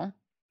returnable.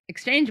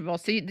 Exchangeable,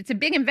 so it's a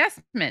big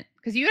investment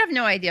because you have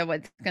no idea what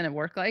it's going to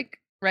work like,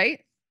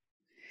 right?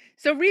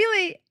 So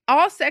really,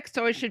 all sex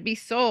toys should be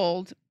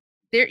sold.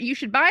 There, you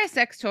should buy a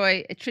sex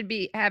toy. It should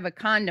have a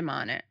condom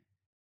on it,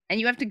 and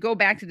you have to go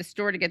back to the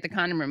store to get the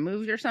condom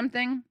removed or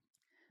something.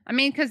 I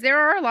mean, because there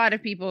are a lot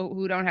of people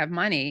who don't have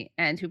money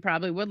and who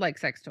probably would like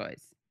sex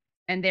toys,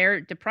 and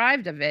they're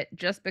deprived of it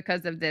just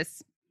because of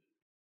this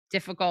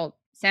difficult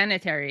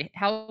sanitary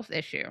health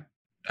issue.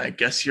 I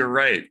guess you're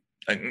right.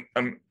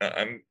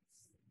 I'm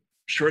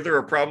sure there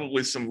are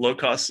probably some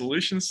low-cost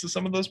solutions to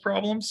some of those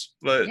problems,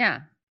 but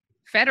yeah,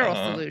 federal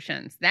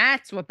solutions.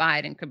 That's what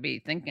Biden could be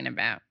thinking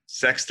about.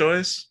 Sex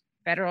toys?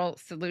 Federal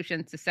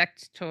solutions to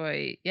sex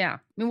toy. Yeah. I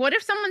mean, what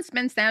if someone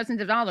spends thousands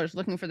of dollars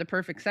looking for the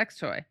perfect sex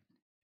toy?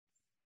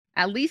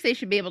 At least they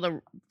should be able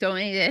to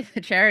donate it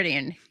to charity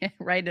and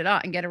write it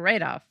off and get a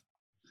write-off.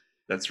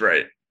 That's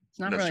right. It's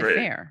not really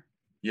fair.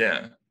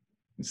 Yeah.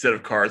 Instead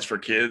of cards for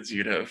kids,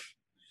 you'd have,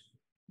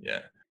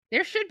 yeah.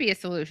 There should be a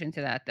solution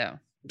to that, though.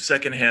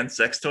 secondhand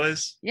sex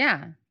toys.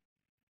 Yeah.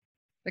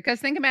 Because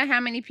think about how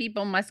many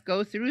people must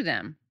go through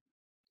them,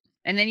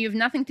 and then you have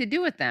nothing to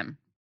do with them.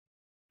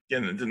 Yeah,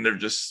 and then they're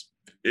just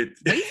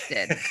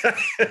wasted.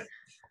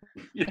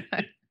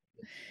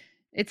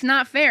 It's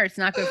not fair. It's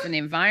not good for the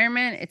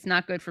environment. It's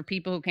not good for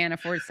people who can't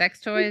afford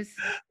sex toys.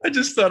 I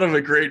just thought of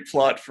a great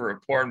plot for a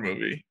porn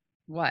movie.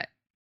 What?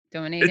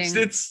 Donating?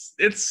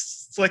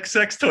 It's like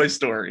Sex Toy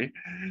Story,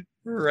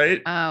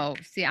 right? Oh,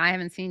 see, I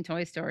haven't seen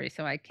Toy Story,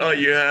 so I can't. Oh,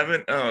 you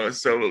haven't? Oh,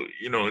 so,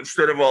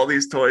 instead of all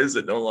these toys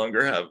that no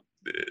longer have,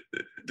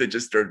 they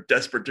just are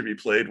desperate to be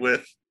played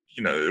with,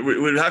 it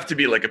would have to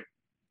be like a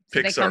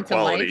Pixar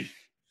quality.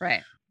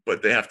 Right.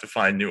 But they have to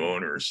find new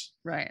owners.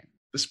 Right.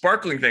 The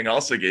sparkling thing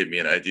also gave me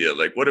an idea.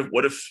 Like, what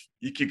if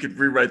you could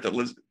rewrite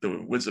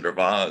the Wizard of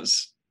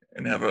Oz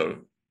and have a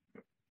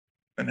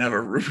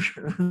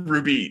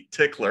ruby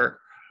tickler?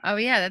 Oh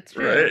yeah, that's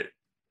true.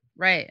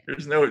 Right.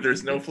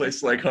 There's no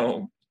place like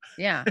home.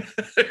 Yeah.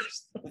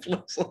 There's no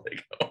place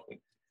like home.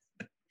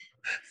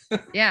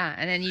 Yeah,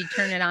 and then you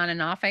turn it on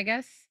and off, I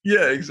guess.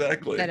 Yeah,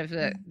 exactly. Instead of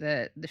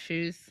the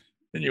shoes.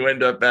 And you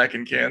end up back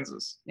in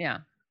Kansas. Yeah.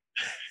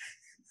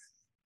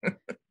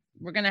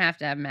 We're gonna have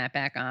to have Matt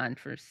back on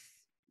for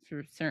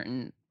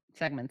certain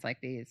segments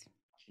like these.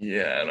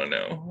 Yeah, I don't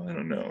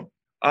know.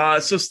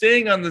 So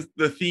staying on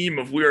the theme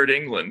of Weird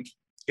England,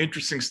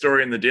 interesting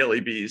story in the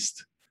Daily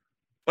Beast.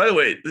 By the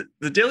way,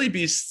 the Daily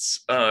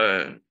Beast's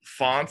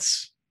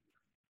fonts,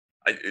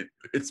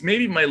 it's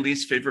maybe my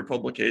least favorite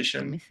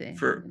publication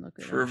for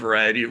a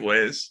variety of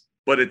ways,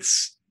 but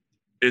its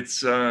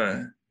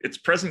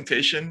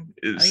presentation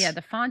is. Oh yeah,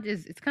 the font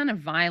it's kind of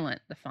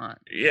violent. The font.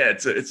 Yeah,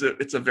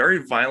 it's a very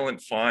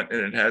violent font,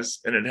 and it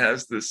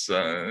has this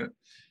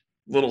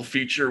little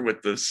feature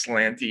with the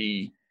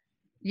slanty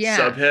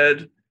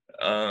subhead.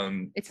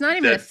 It's not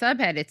even a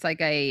subhead. It's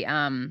like a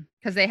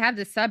because they have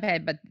the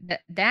subhead, but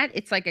that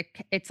it's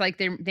like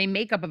they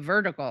make up a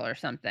vertical or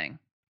something.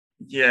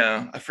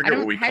 Yeah, I forget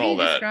what we call that. How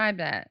do you describe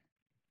that?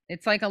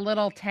 It's like a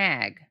little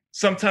tag.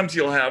 Sometimes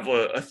you'll have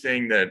a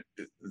thing that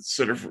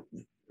sort of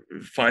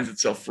finds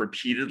itself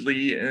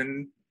repeatedly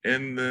in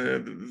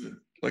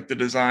the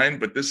design,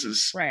 but this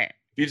is right.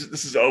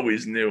 This is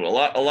always new. A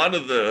lot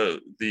of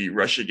the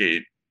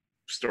Russiagate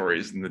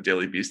stories in the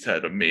Daily Beast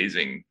had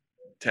amazing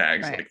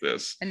tags like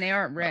this, and they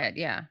aren't red.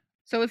 Yeah.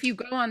 So if you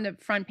go on the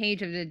front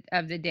page of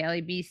the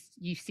Daily Beast,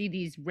 you see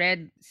these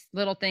red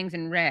little things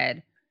in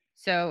red.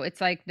 So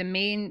it's like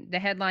the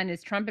headline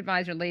is Trump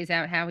advisor lays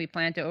out how he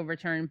planned to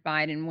overturn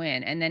Biden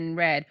win, and then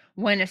red,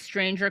 when a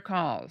stranger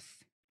calls.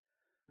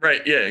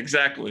 Right. Yeah.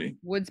 Exactly.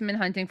 Woodsman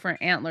hunting for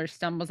antlers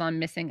stumbles on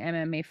missing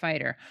MMA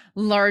fighter.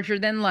 Larger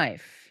than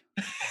life.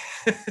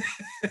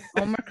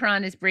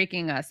 Omicron is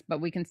breaking us, but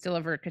we can still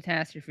avert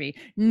catastrophe.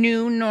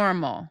 New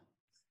normal.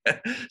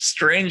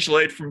 Strange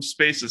light from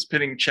space is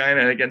pitting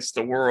China against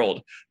the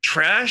world.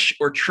 Trash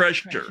or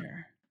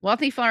treasure?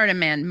 Wealthy Florida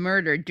man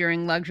murdered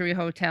during luxury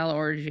hotel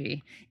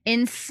orgy.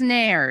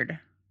 Ensnared.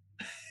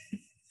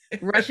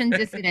 Russian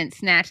dissident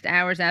snatched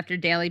hours after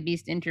Daily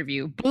Beast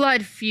interview.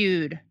 Blood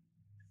feud.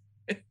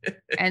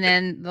 And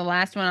then the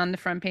last one on the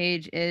front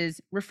page is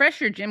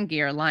refresh your gym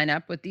gear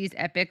lineup with these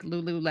epic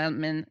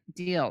Lululemon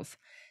deals.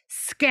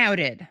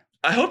 Scouted.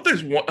 I hope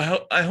there's one.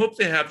 I hope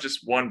they have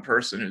just one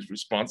person who's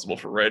responsible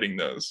for writing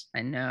those.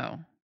 I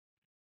know.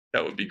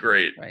 That would be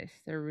great. Right.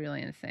 They're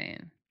really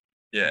insane.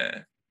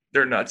 Yeah,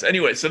 they're nuts.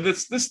 Anyway, so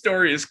this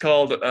story is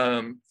called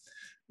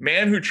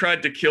 "Man Who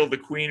Tried to Kill the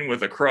Queen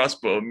with a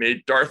Crossbow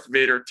Made Darth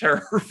Vader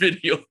Terror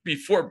Video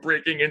Before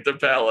Breaking into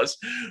Palace,"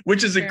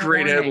 which is a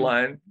great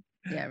headline.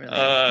 Yeah, really.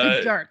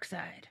 The dark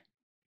side.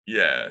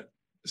 Yeah.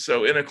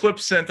 So in a clip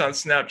sent on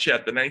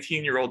Snapchat, the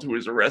 19-year-old who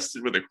was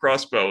arrested with a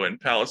crossbow in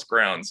palace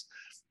grounds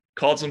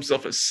calls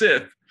himself a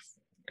Sith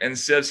and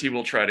says he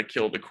will try to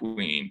kill the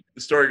queen.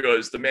 The story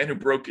goes, the man who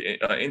broke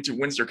into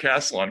Windsor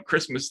Castle on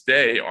Christmas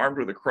Day, armed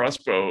with a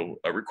crossbow,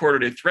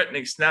 recorded a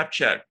threatening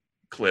Snapchat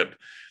clip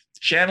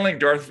channeling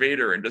Darth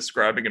Vader and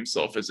describing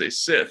himself as a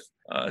Sith.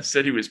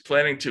 Said he was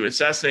planning to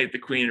assassinate the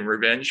queen in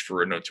revenge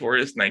for a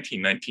notorious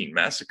 1919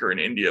 massacre in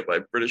India by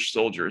British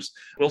soldiers.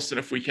 Wilson,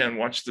 if we can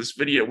watch this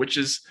video, which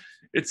is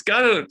it's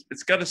got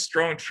a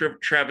strong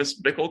Travis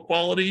Bickle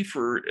quality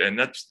and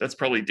that's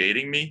probably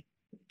dating me.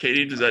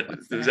 Katie, does that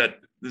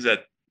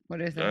what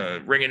is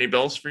that? Ring any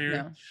bells for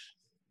you?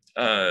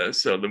 No.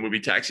 So the movie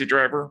Taxi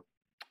Driver.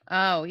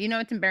 Oh,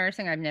 it's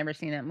embarrassing. I've never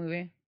seen that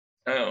movie.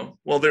 Oh,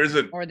 well,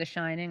 or The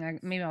Shining.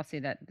 Maybe I'll see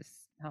that this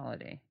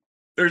holiday.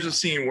 There's a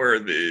scene where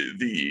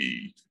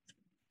the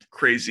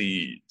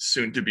crazy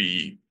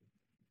soon-to-be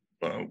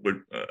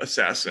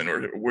assassin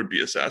or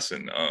would-be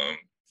assassin,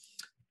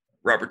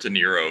 Robert De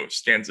Niro,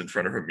 stands in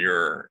front of a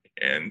mirror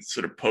and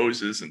sort of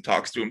poses and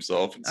talks to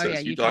himself and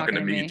says, "You talking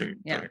to me?"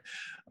 Yeah.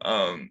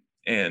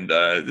 And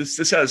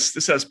this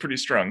has pretty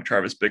strong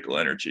Travis Bickle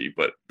energy,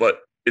 but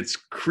it's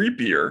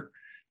creepier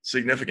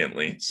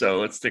significantly. So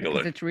let's take a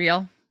look. It's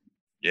real.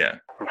 Yeah.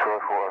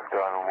 Because what I've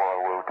done and what I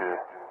will do,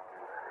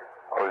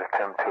 I will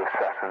attempt to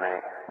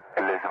assassinate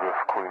Elizabeth,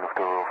 Queen of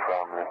the Royal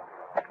Family.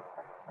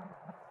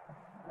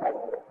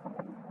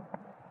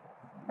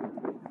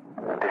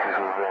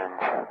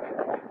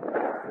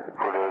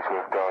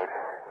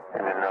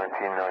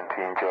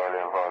 1919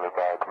 Jallianwala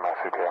Bagh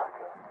massacre.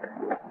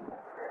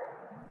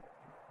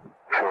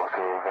 Shorts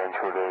of revenge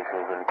for those who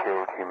have been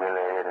killed,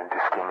 humiliated, and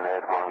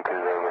discriminated upon because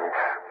of their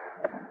race.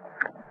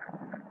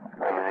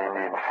 I'm an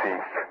Indian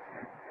Sikh,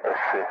 a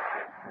Sikh.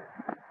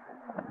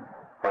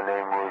 My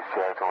name was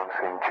Jadon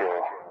Singh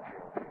Gill.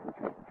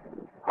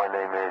 My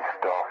name is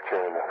Darth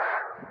Jailus.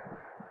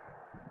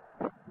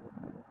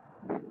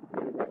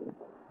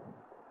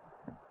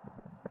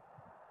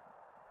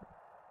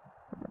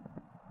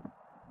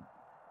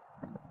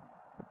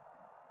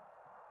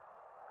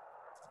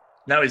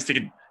 Now he's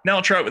thinking, now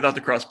I'll try it without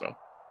the crossbow.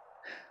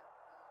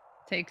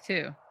 Take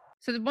two.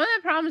 So one of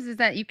the problems is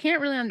that you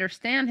can't really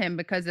understand him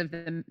because of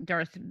the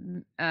Darth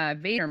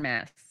Vader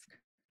mask.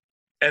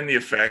 And the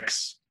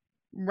effects.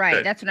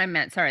 Right, that's what I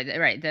meant. Sorry,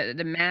 right,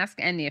 the mask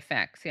and the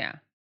effects, yeah.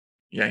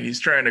 Yeah, he's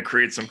trying to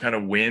create some kind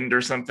of wind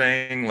or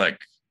something, like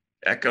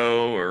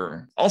echo,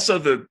 or also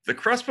the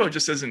crossbow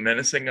just isn't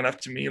menacing enough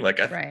to me. Like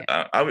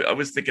I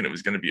was thinking it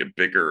was going to be a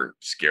bigger,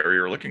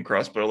 scarier looking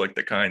crossbow, like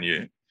the kind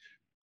you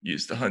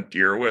used to hunt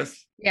deer with.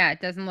 Yeah, it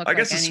doesn't look. I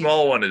guess a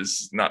small one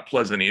is not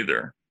pleasant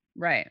either.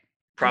 Right.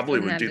 Probably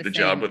would do the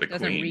job with a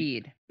queen.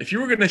 Read. If you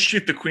were going to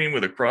shoot the queen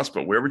with a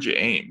crossbow, where would you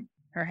aim?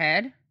 Her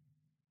head.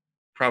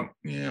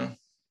 Yeah.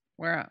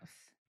 Where else?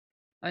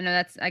 Oh no,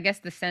 that's, I guess,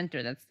 the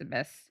center. That's the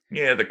best.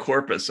 Yeah, the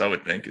corpus, I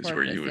would think, is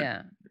where you would.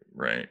 Yeah.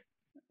 Right.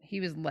 He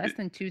was less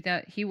than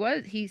 2,000.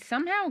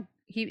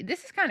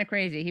 This is kind of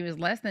crazy. He was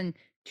less than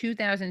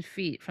 2,000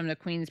 feet from the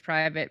queen's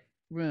private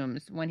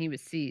rooms when he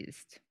was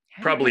seized.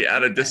 Probably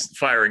out of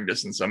firing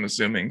distance, I'm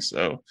assuming.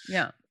 So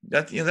yeah,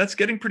 that's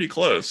getting pretty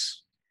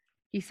close.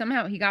 He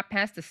got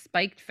past the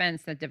spiked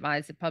fence that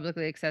divides the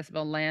publicly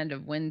accessible land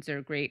of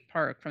Windsor Great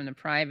Park from the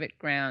private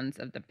grounds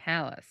of the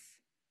palace.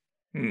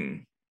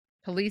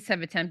 Police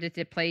have attempted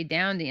to play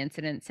down the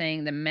incident,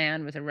 saying the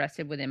man was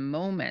arrested within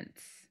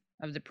moments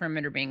of the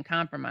perimeter being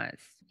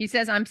compromised. He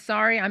says, I'm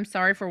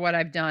sorry for what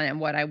I've done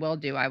and what I will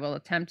do. I will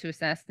attempt to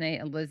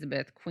assassinate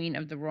Elizabeth, Queen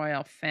of the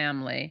Royal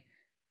Family,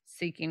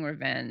 seeking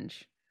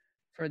revenge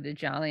for the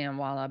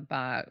Jallianwala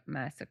Bagh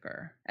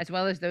massacre, as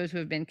well as those who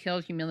have been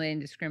killed, humiliated,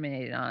 and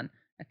discriminated on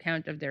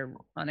account of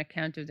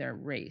their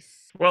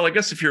race. Well, I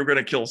guess if you were going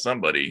to kill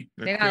somebody,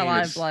 they got a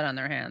lot of blood on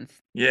their hands.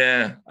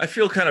 Yeah, I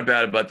feel kind of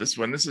bad about this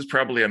one. This is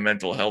probably a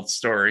mental health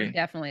story. It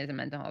definitely is a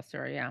mental health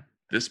story, yeah.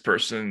 This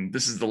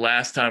is the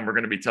last time we're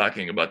going to be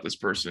talking about this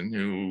person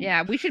who...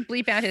 Yeah, we should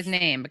bleep out his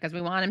name because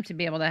we want him to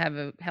be able to have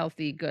a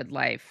healthy, good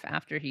life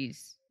after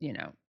he's,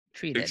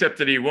 treated. Except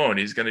that he won't.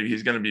 He's going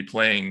to be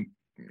playing,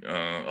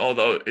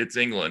 although it's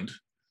England,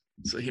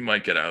 so he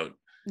might get out.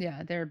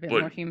 Yeah, they're a bit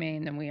more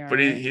humane than we are. But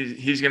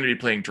he's going to be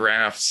playing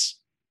drafts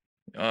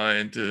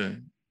into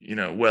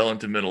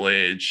middle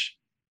age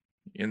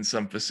in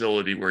some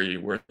facility where he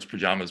wears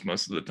pajamas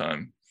most of the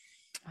time.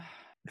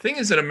 The thing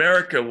is, in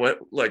America,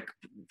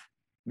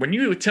 when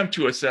you attempt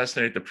to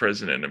assassinate the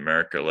president in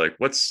America,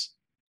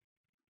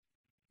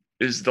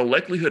 is the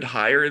likelihood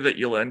higher that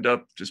you'll end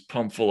up just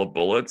pumped full of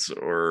bullets,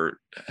 or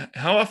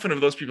how often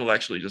have those people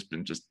actually just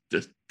been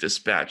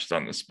dispatched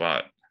on the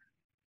spot?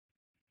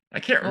 I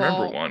can't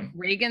remember one.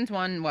 Reagan's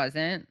one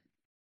wasn't.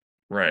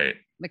 Right.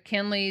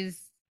 McKinley's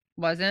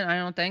wasn't, I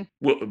don't think.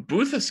 Well,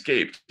 Booth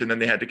escaped, and then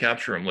they had to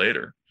capture him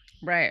later.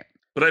 Right.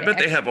 But I bet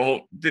they have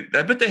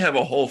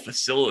a whole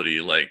facility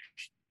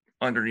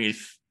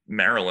underneath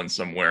Maryland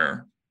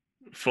somewhere,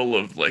 full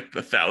of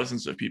the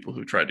thousands of people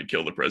who tried to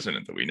kill the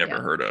president that we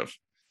never heard of.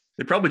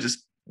 They probably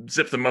just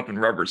zip them up in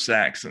rubber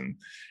sacks, and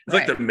it's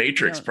like the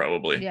Matrix,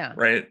 probably. Yeah.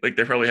 Right.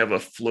 They probably have a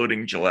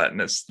floating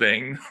gelatinous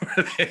thing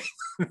where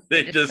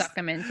they just suck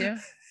them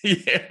into.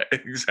 Yeah,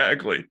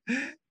 exactly.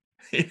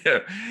 Yeah.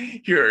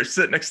 Here,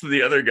 sit next to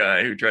the other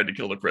guy who tried to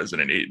kill the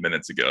president 8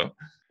 minutes ago.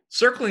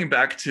 Circling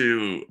back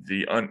to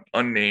the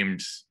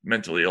unnamed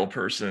mentally ill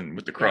person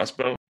with the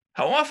crossbow,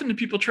 how often do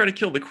people try to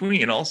kill the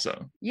queen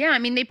also? Yeah, I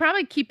mean, they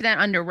probably keep that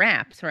under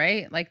wraps,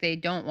 right? They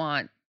don't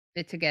want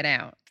it to get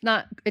out.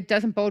 It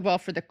doesn't bode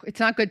well it's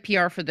not good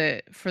PR for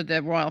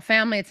the royal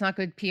family. It's not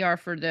good PR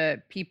for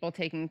the people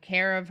taking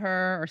care of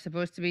her or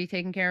supposed to be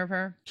taking care of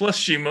her. Plus,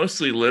 she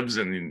mostly lives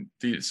in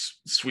these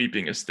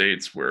sweeping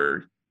estates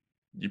where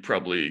you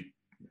probably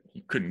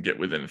couldn't get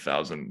within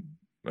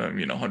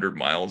 100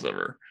 miles of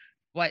her.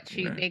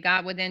 They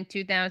got within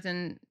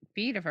 2,000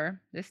 feet of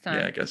her this time.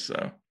 Yeah, I guess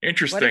so.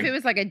 Interesting. What if it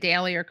was a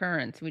daily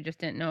occurrence we just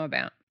didn't know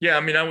about? Yeah, I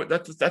mean,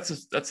 that's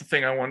the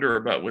thing I wonder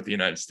about with the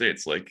United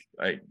States.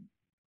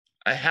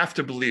 I have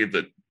to believe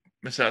that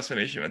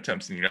assassination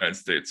attempts in the United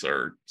States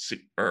are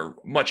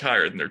much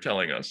higher than they're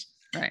telling us.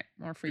 Right,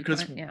 more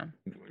frequent.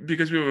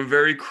 Because we have a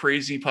very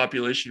crazy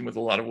population with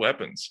a lot of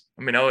weapons.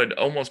 I mean, I would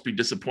almost be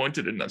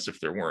disappointed in us if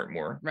there weren't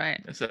more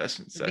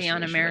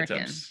assassination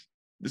attempts.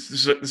 This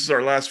is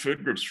our last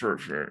food groups for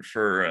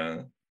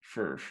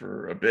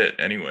a bit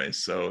anyway,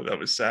 so that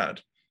was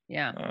sad.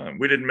 Yeah.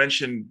 We didn't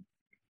mention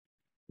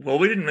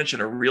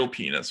a real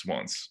penis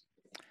once.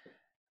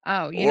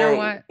 Oh, you know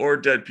what? Or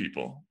dead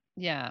people.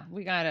 Yeah,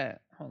 we gotta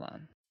hold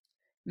on.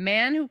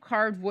 Man who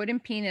carved wooden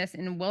penis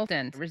in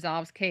Wilton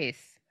resolves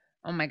case.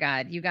 Oh my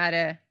God, you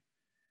gotta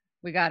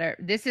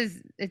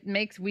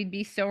We'd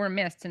be so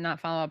remiss to not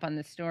follow up on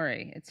this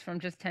story. It's from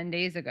just 10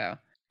 days ago.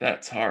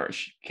 That's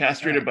harsh.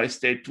 Castrated by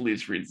state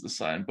police reads the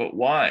sign. But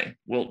why?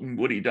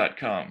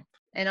 WiltonWoody.com.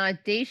 An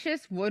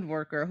audacious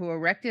woodworker who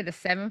erected a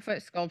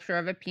 7-foot sculpture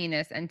of a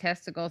penis and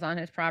testicles on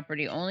his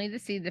property only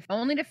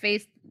to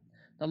face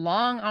the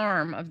long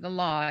arm of the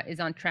law is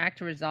on track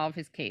to resolve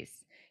his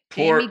case.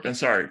 Poor lead.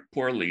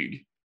 Poor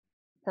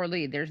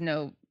lead. There's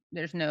no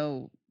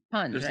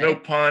pun. There's no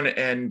pun,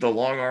 and the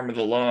long arm of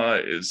the law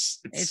is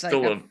it's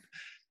a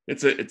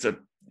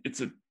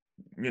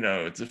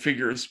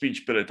figure of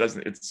speech, but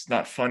it's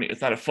not funny. It's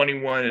not a funny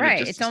one. And right. It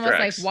just it's distracts.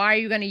 Almost like, why are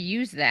you going to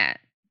use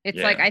that? It's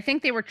like, I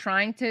think they were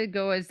trying to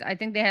go I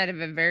think they had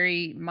a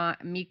very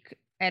meek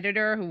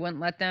editor who wouldn't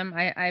let them.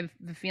 I have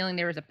the feeling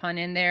there was a pun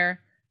in there,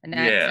 and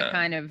that's a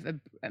kind of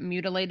a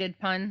mutilated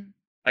pun.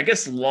 I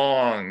guess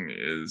long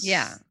is.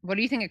 Yeah. What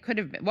do you think it could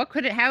have been?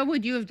 How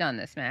would you have done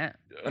this, Matt?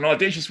 An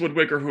audacious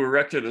woodworker who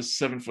erected a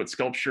 7-foot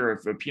sculpture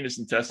of a penis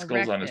and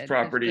testicles on his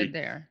property.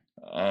 There.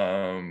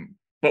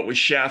 But was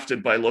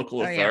shafted by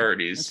local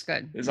authorities.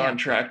 That's good. Is on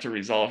track to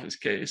resolve his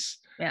case.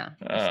 Yeah.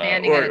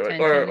 Standing at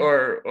attention.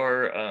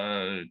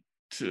 Or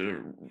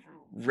to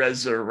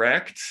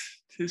resurrect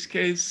his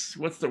case.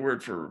 What's the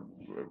word for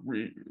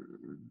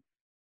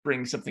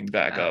bring something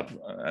back up?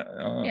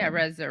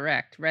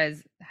 Resurrect.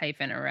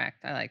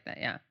 Res-erect. I like that.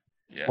 Yeah.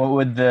 What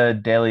would the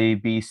Daily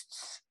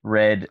Beast's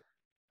red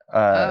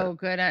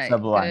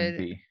subline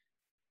be?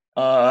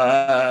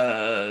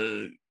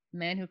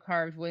 Man who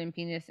carved wooden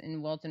penis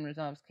in Wilton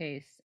resolves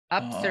case.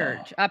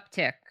 Upsurge,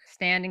 uptick,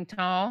 standing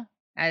tall,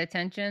 at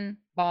attention.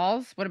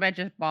 Balls? What about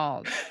just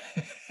balls?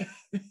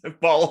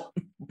 Balls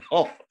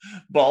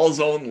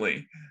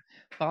only.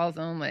 Balls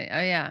only.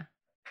 Oh yeah.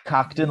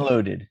 Cocked and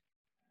loaded.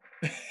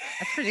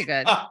 That's pretty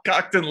good.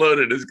 Cocked and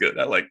loaded is good.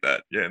 I like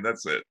that. Yeah,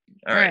 that's it.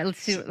 All right.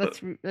 Let's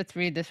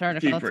read this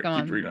article. Let's go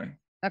on. Keep reading.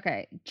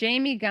 Okay.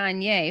 Jamie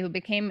Gagne, who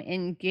became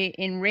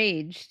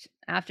enraged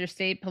after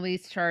state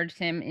police charged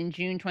him in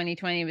June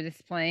 2020 with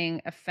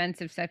displaying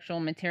offensive sexual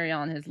material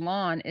on his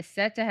lawn, is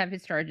set to have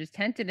his charges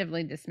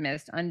tentatively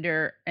dismissed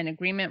under an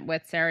agreement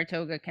with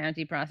Saratoga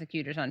County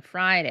prosecutors on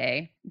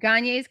Friday.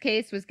 Gagne's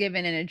case was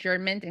given an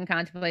adjournment in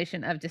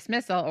contemplation of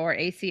dismissal, or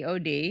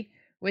ACOD,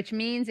 which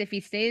means if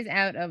he stays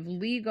out of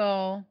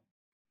legal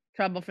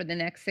trouble for the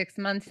next 6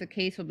 months, the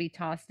case will be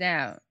tossed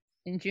out.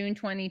 In June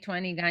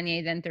 2020,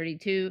 Gagne, then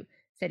 32,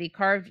 said he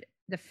carved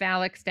the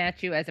phallic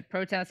statue as a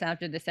protest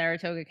after the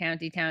Saratoga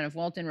County town of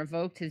Wilton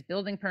revoked his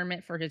building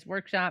permit for his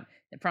workshop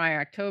the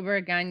prior October.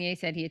 Gagne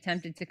said he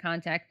attempted to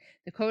contact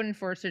the code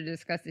enforcer to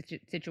discuss the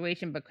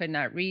situation but could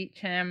not reach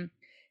him.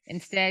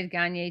 Instead,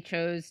 Gagne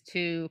chose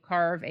to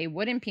carve a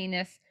wooden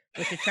penis,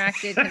 which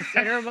attracted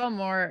considerable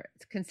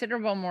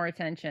more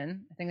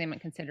attention. I think they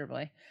meant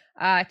considerably.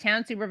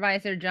 Town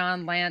Supervisor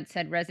John Lance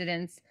said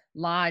residents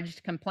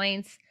lodged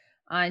complaints.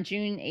 On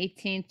June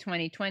 18,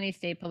 2020,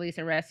 state police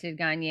arrested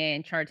Gagne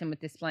and charged him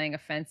with displaying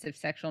offensive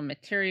sexual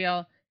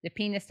material. The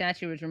penis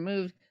statue was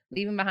removed,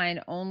 leaving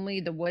behind only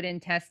the wooden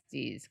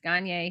testes.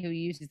 Gagne, who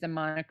uses the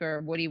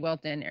moniker Woody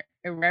Wilton,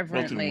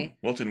 irreverently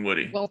Wilton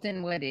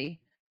Woody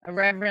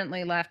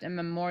irreverently left a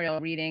memorial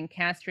reading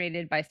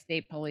 "Castrated by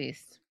State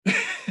Police,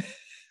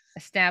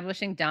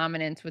 establishing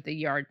dominance with a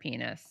yard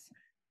penis."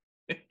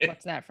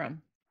 What's that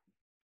from?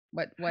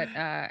 What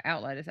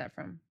outlet is that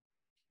from?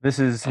 This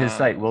is his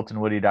site,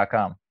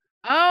 WiltonWoody.com.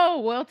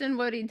 Oh,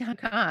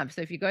 WiltonWoody.com.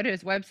 So if you go to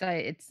his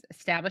website, it's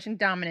establishing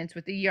dominance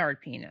with the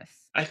yard penis.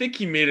 I think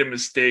he made a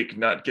mistake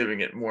not giving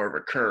it more of a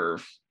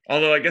curve,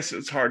 although I guess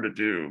it's hard to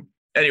do.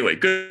 Anyway,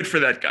 good for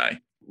that guy.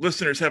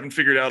 Listeners haven't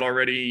figured out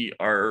already,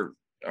 our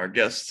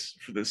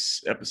guest for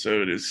this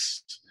episode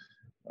is,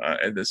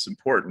 and this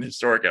important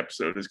historic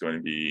episode is going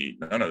to be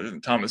none other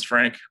than Thomas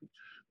Frank,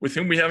 with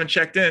whom we haven't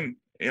checked in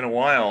a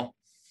while,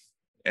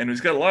 and who's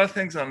got a lot of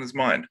things on his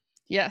mind.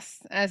 Yes,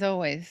 as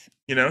always.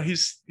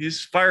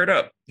 He's fired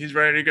up. He's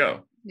ready to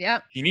go.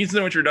 Yep. He needs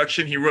no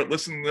introduction. He wrote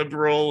Listen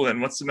Liberal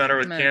and What's the Matter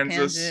with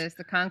Kansas?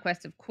 The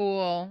Conquest of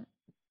Cool.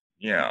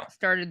 Yeah.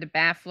 Started the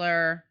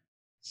Baffler.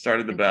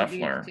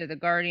 To The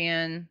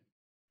Guardian.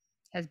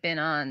 Has been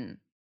on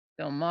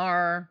Bill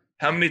Maher.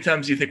 How many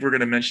times do you think we're going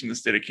to mention the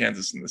state of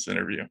Kansas in this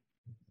interview?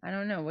 I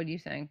don't know. What do you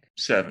think?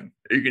 7.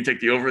 You can take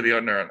the over, the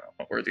under,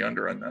 or the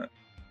under on that.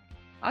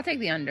 I'll take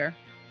the under.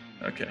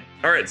 Okay.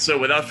 All right. So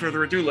without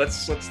further ado,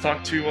 let's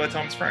talk to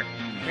Thomas Frank.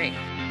 Great.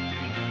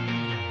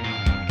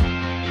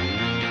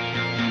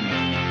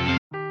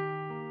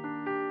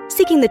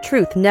 Seeking the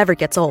truth never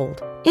gets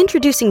old.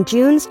 Introducing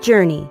June's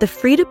Journey, the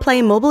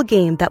free-to-play mobile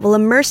game that will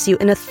immerse you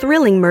in a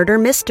thrilling murder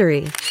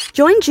mystery.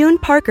 Join June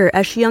Parker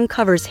as she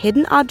uncovers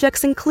hidden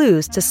objects and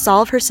clues to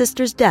solve her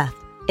sister's death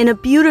in a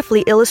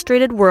beautifully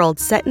illustrated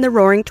world set in the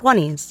Roaring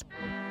 '20s.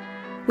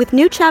 With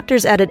new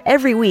chapters added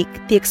every week,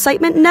 the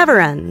excitement never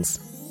ends.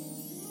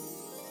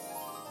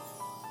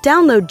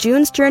 Download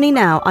June's Journey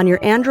now on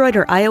your Android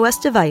or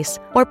iOS device,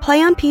 or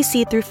play on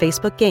PC through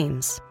Facebook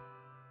Games.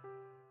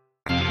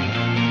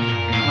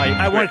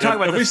 I want to talk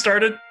about this. Have we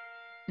started?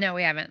 No,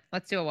 we haven't.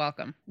 Let's do a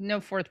welcome. No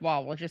fourth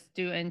wall. We'll just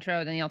do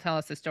intro, then you'll tell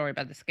us the story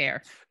about the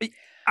scare.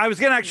 I was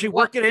going to actually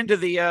work it into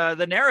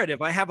the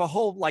narrative. I have a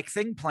whole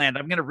thing planned.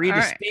 I'm going to read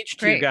a speech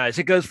to you guys.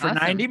 It goes for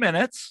 90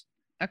 minutes.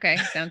 Okay,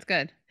 sounds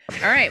good.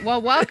 All right.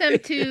 Well,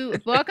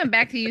 welcome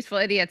back to Useful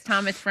Idiots.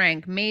 Thomas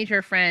Frank,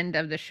 major friend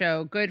of the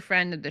show, good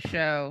friend of the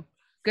show,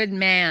 good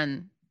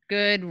man,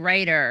 good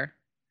writer,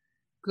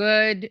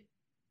 good.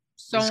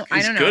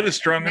 I don't know. Good is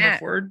strong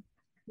enough word.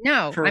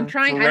 No, I'm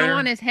trying. I don't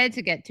want his head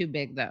to get too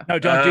big, though. No,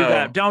 don't do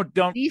that. Don't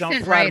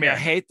flatter me. I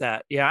hate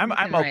that. Yeah, I'm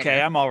okay.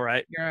 Writer. I'm all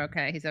right. You're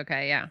okay. He's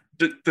okay. Yeah.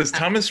 Does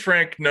Thomas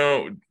Frank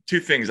know two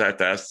things I have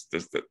to ask?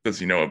 Does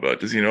he know about?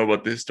 Does he know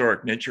about the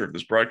historic nature of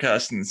this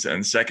broadcast?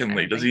 And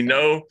secondly, does he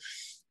know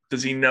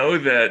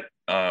that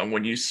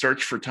when you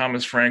search for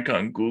Thomas Frank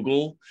on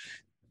Google,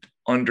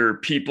 under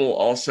people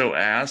also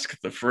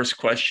ask, the first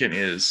question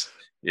is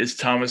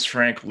Thomas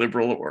Frank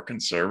liberal or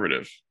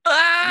conservative?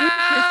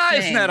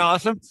 Isn't that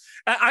awesome?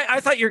 I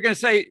thought you were going to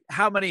say,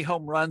 how many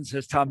home runs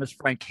has Thomas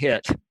Frank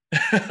hit?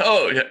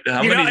 Oh, yeah.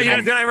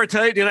 Did I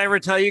ever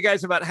tell you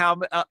guys about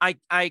how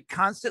I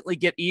constantly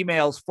get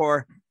emails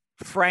for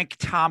Frank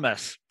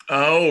Thomas?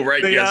 Oh,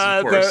 right. Yes,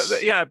 of course.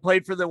 I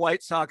played for the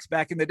White Sox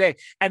back in the day.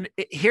 And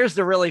here's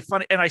the really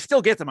funny, and I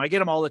still get them. I get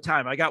them all the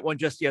time. I got one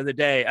just the other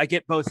day. I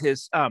get both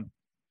his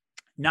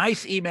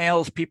nice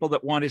emails, people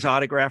that want his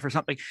autograph or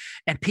something,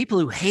 and people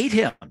who hate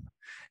him.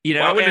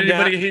 Why would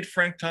anybody hate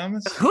Frank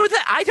Thomas?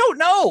 I don't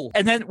know.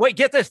 And then wait,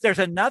 get this. There's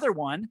another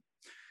one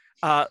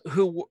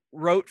who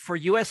wrote for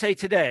USA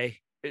Today,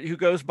 who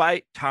goes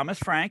by Thomas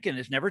Frank and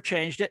has never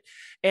changed it.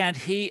 And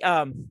he,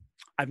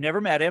 I've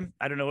never met him.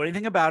 I don't know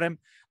anything about him.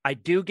 I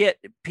do get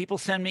people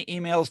send me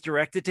emails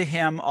directed to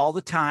him all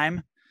the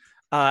time.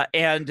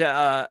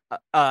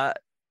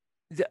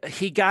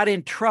 He got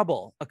in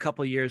trouble a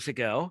couple years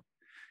ago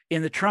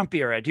in the Trump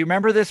era. Do you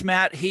remember this,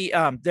 Matt?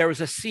 There was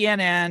a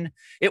CNN.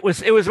 It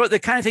was what the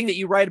kind of thing that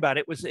you write about.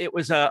 It was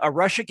a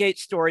Russiagate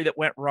story that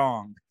went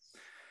wrong.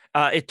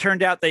 It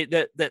turned out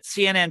that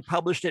CNN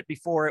published it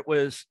before it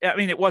was. I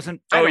mean, it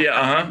wasn't.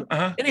 Anyhow,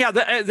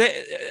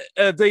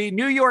 the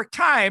New York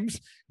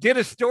Times did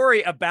a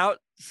story about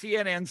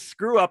CNN's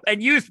screw up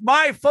and used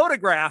my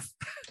photograph.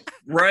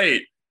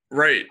 Right.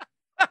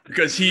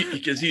 Because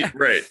he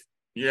right.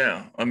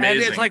 Yeah, amazing.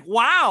 And it's like,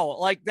 wow,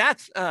 like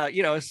that's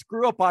a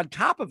screw up on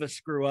top of a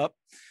screw up.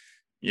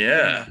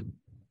 Yeah.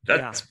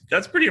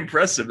 That's pretty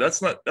impressive.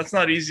 That's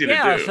not easy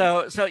to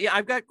do. So yeah,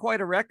 I've got quite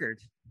a record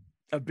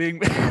of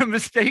being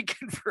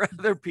mistaken for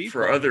other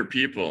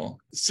people.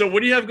 So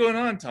what do you have going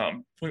on,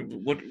 Tom?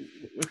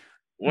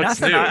 What's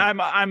Nothing. new?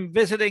 I'm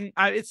visiting.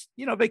 It's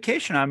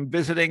vacation. I'm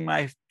visiting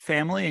my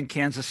family in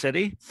Kansas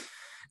City.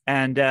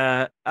 And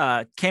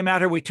came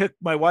out here.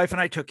 My wife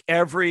and I took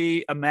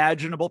every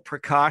imaginable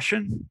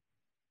precaution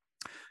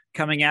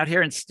coming out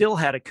here, and still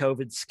had a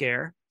COVID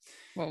scare.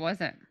 What was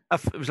it?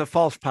 It was a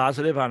false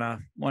positive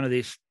on one of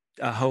these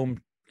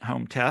home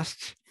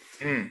tests,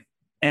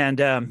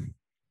 and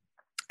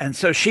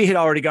so she had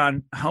already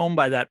gone home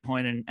by that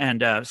point,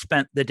 and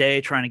spent the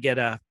day trying to get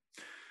a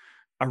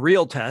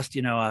real test.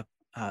 What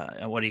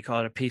do you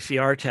call it? A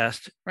PCR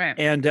test, right?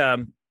 And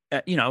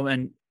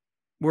and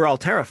we're all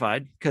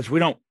terrified because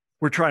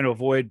we're trying to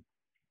avoid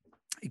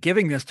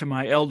giving this to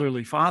my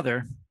elderly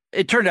father.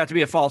 It turned out to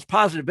be a false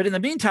positive. But in the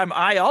meantime,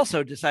 I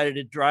also decided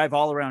to drive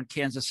all around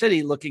Kansas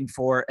City looking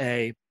for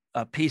a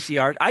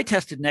PCR. I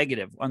tested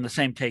negative on the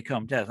same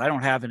take-home test. I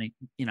don't have any,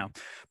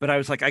 but I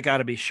was like, I got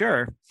to be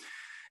sure.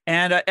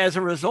 And as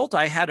a result,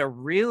 I had a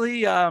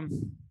really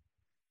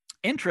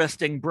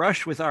interesting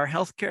brush with our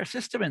healthcare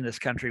system in this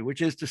country,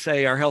 which is to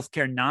say our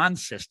healthcare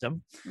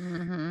non-system.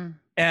 Mm-hmm.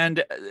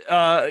 And,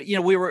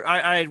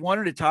 I had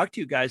wanted to talk to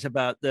you guys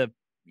about the,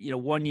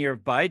 1 year of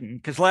Biden,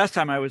 because last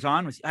time I was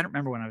on with, I don't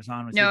remember when I was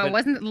on with you. No, it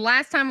wasn't. The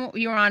last time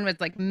you were on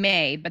was like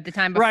May, but the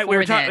time before right,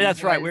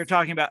 that's right. We were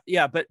talking about,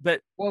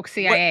 but woke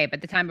CIA, but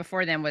the time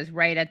before then was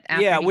right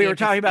after. Yeah, we were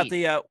talking about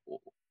the,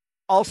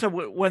 also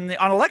when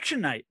on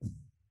election night,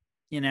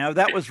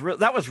 that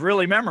was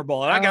really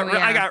memorable. And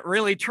I got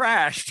really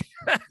trashed.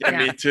 Yeah,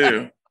 me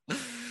too.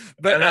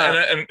 But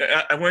and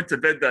I went to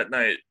bed that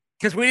night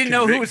because we didn't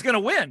know who was going to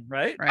win,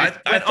 right?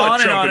 I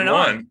thought Trump had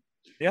won.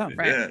 Yeah,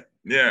 right.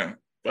 Yeah.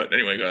 But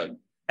anyway, go ahead.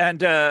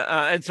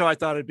 And so I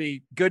thought it'd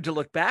be good to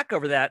look back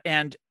over that.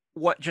 And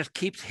what just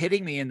keeps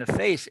hitting me in the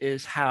face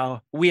is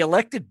how we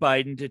elected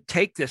Biden to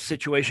take this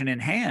situation in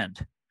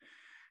hand.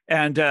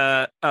 And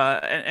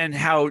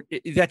how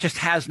that just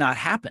has not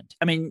happened.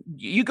 I mean,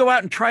 you go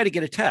out and try to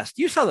get a test.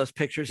 You saw those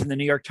pictures in the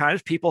New York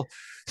Times, people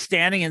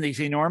standing in these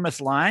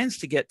enormous lines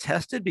to get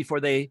tested before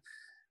they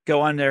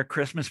go on their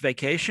Christmas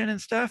vacation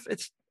and stuff.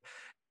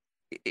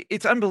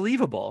 It's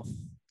unbelievable.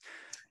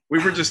 We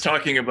were just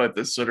talking about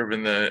this sort of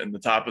in the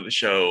top of the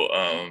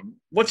show.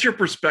 What's your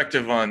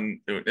perspective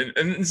on,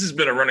 and this has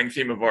been a running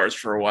theme of ours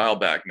for a while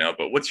back now,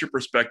 but what's your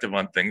perspective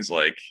on things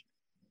like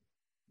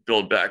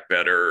Build Back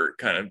Better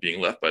kind of being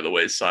left by the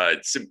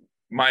wayside? So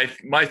my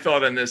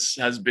thought on this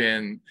has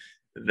been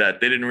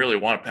that they didn't really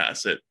want to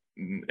pass it.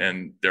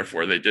 and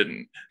therefore they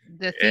didn't.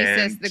 The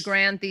thesis, the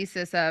grand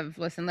thesis of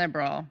Listen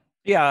Liberal.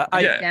 Yeah,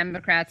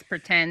 Democrats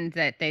pretend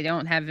that they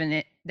don't have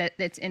that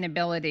it's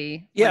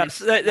inability.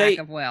 Yes, lack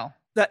of will.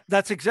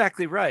 That's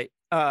exactly right.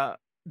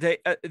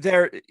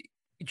 They're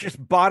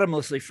just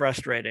bottomlessly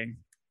frustrating,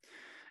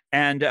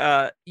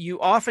 and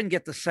you often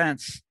get the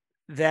sense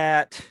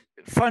that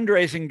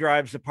fundraising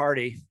drives the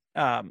party,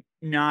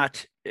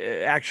 not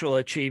actual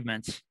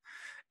achievements.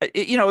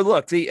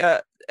 Look,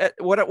 the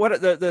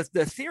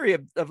theory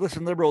of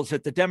Listen Liberal is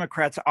that the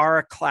Democrats are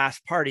a class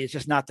party. It's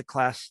just not the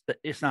class.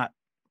 It's not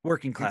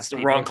working class.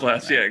 It's the wrong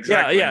class. Yeah,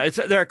 exactly. Yeah.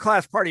 They're a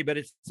class party, but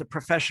it's a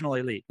professional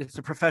elite. It's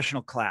a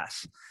professional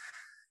class,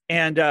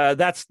 and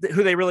that's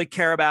who they really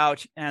care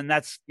about, and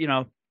that's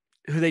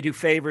who they do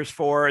favors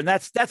for, and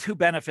that's who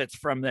benefits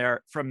from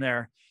their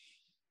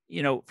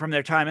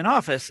time in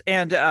office,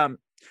 and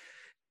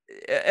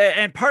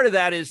part of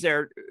that is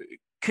their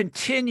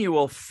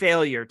continual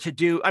failure to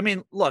do. I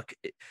mean, look,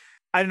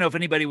 I don't know if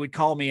anybody would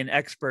call me an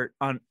expert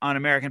on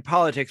American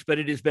politics, but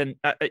it has been,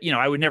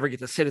 I would never get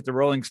to sit at the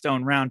Rolling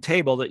Stone round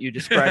table that you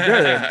described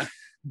earlier.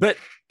 But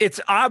it's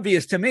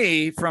obvious to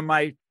me from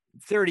my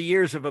 30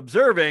 years of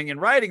observing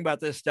and writing about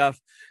this stuff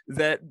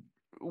that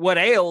what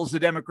ails the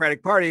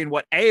Democratic Party and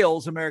what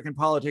ails American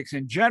politics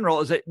in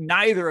general is that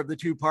neither of the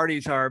two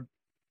parties are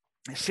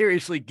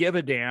seriously give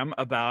a damn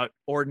about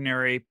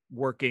ordinary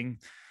working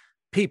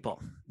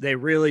people. They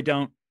really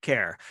don't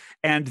care,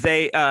 and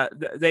they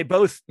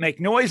both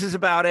make noises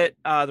about it.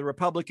 The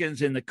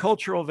Republicans in the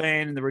cultural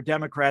vein, and the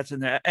Democrats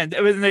and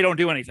they don't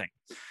do anything,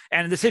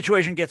 and the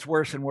situation gets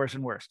worse and worse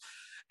and worse.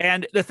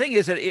 And the thing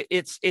is that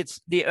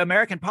it's the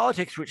American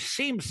politics, which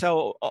seems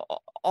so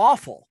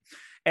awful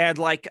and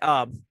like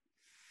a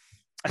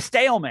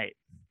stalemate.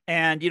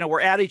 And,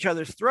 we're at each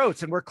other's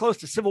throats and we're close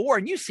to civil war.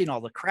 And you've seen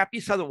all the crap.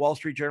 You saw the Wall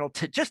Street Journal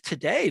just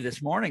today,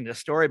 this morning, this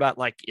story about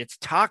it's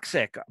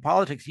toxic.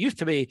 Politics used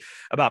to be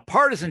about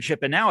partisanship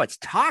and now it's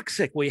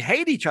toxic. We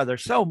hate each other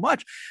so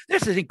much.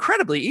 There's an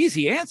incredibly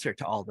easy answer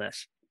to all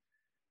this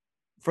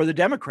for the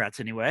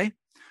Democrats anyway.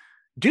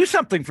 Do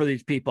something for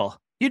these people.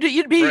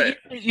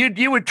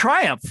 You would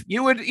triumph.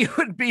 You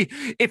would be,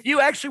 if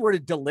you actually were to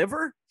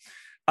deliver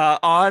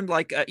on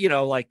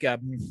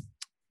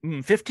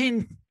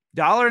 $15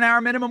 an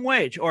hour minimum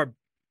wage, or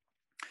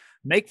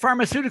make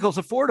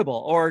pharmaceuticals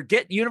affordable, or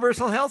get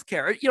universal health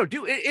care,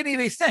 do any of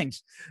these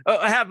things,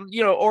 have,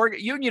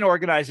 union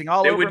organizing all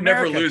over America. They would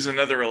never lose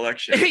another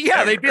election.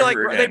 Yeah, they'd be like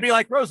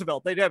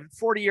Roosevelt. They'd have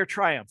 40-year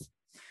triumph.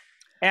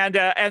 And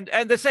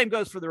the same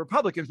goes for the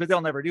Republicans, but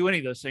they'll never do any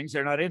of those things.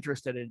 They're not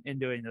interested in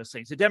doing those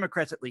things. The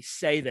Democrats at least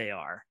say they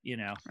are,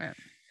 Right.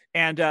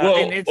 And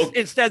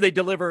instead they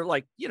deliver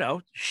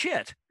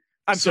shit.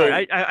 I'm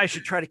sorry. I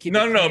should try to keep.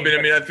 No. I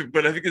think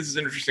this is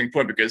an interesting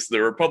point because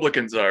the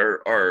Republicans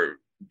are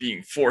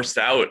being forced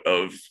out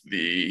of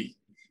the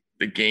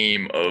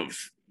game of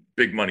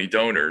big money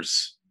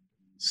donors,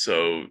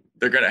 so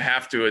they're going to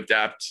have to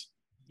adapt.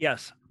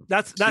 Yes,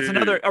 that's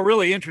a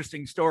really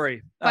interesting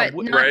story. But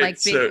not right?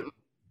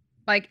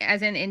 Like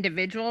as an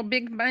individual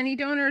big money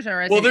donors, or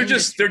as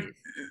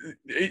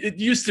it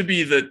used to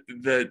be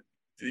that.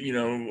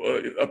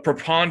 A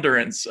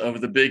preponderance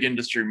of the big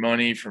industry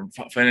money from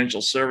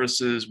financial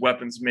services,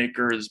 weapons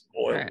makers,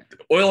 oil. Right.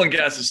 Oil and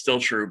gas is still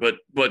true, but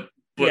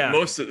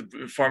most of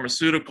the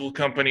pharmaceutical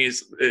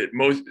companies,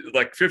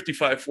 like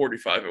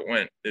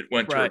 55-45, it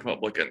went to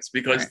Republicans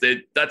because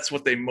that's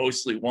what they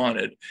mostly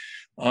wanted.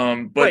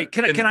 But wait,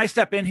 can I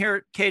step in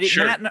here, Katie?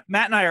 Sure.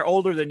 Matt and I are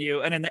older than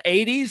you, and in the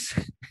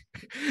 80s.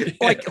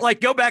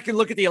 Go back and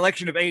look at the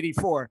election of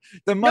 '84.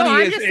 The money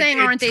I'm just saying,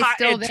 aren't they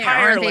still there?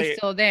 Aren't they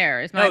still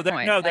there? Is my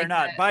point. No, they're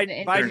not.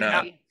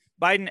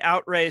 Biden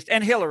outraised,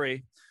 and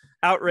Hillary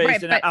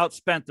outraised and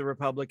outspent the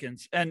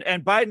Republicans, and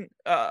Biden.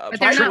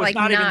 Biden was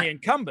not even the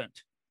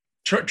incumbent.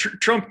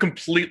 Trump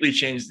completely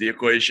changed the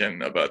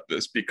equation about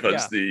this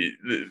because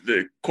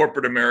the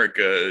corporate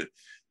America,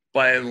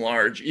 by and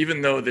large,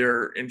 even though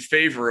they're in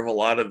favor of a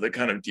lot of the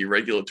kind of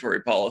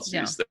deregulatory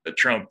policies that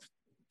Trump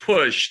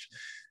pushed,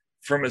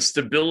 from a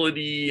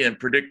stability and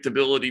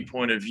predictability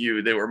point of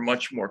view, they were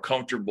much more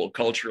comfortable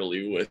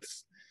culturally with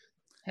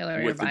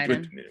Hillary or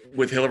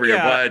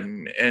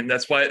Biden. And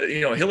that's why,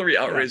 Hillary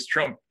outraised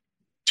Trump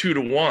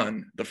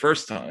 2-1 the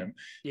first time.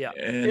 Yeah.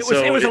 And it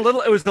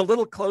was a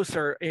little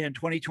closer in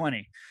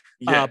 2020.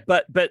 Yeah.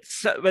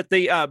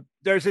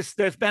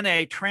 There's been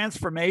a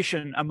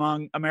transformation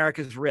among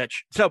America's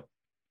rich. So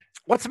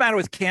what's the matter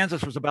with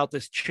Kansas was about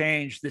this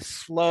change, this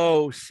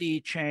slow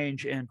sea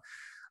change in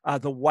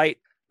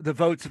the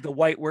votes of the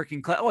white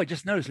working class. Oh, I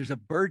just noticed there's a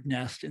bird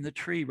nest in the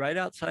tree right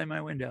outside my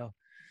window.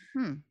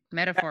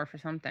 Metaphor for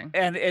something.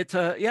 And it's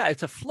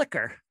a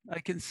flicker.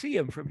 I can see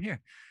him from here.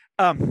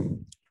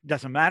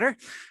 Doesn't matter.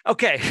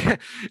 Okay.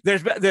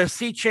 There's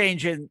sea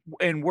change in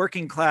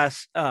working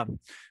class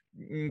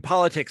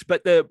politics,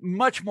 but the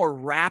much more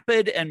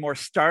rapid and more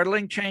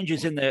startling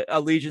changes in the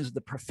allegiance of the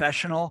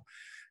professional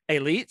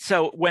elite.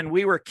 So when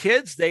we were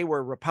kids, they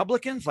were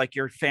Republicans, like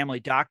your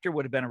family doctor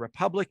would have been a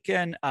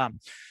Republican.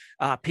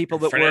 people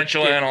that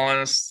financial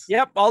analysts.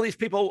 Yep, all these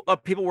people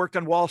worked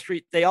on Wall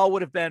Street. They all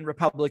would have been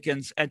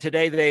Republicans, and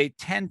today they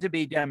tend to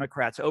be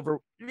Democrats.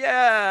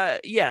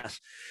 Yes.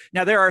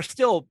 Now there's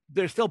still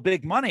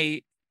big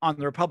money on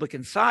the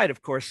Republican side,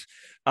 of course,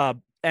 but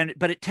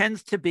it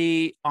tends to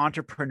be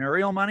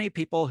entrepreneurial money,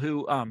 people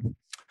who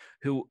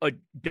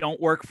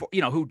don't work for,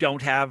 who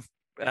don't have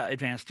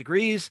advanced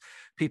degrees,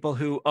 people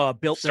who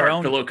built their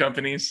own pillow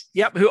companies.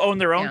 Yep, who own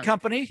their own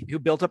company, who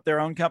built up their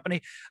own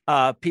company,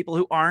 people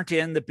who aren't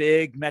in the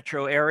big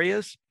metro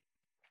areas,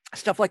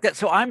 stuff like that.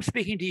 So I'm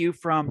speaking to you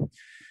from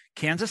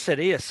Kansas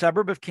City, a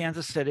suburb of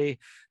Kansas City,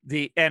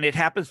 and it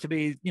happens to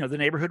be, the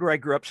neighborhood where I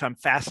grew up, so I'm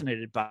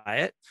fascinated by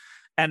it.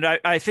 And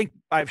I think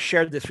I've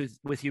shared this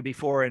with you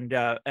before,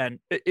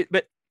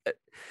 but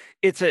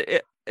it's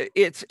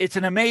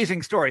an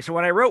amazing story. So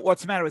when I wrote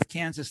What's the Matter with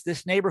Kansas,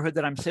 this neighborhood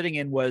that I'm sitting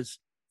in was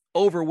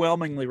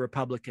overwhelmingly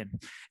Republican.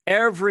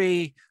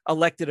 Every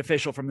elected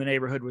official from the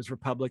neighborhood was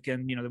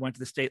Republican. They went to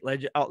the state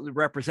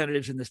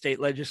representatives in the state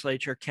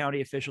legislature,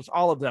 county officials,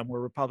 all of them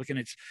were Republican.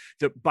 It's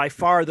by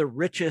far the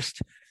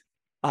richest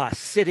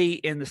city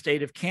in the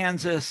state of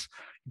Kansas,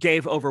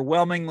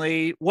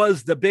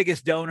 was the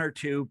biggest donor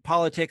to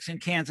politics in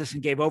Kansas,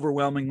 and gave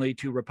overwhelmingly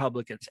to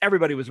Republicans.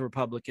 Everybody was a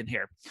Republican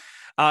here.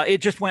 It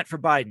just went for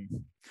Biden.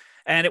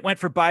 And it went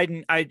for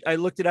Biden. I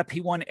looked it up.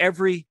 He won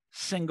every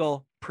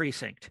single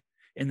precinct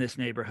in this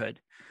neighborhood.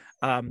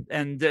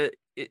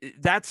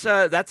 That's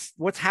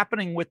what's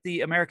happening with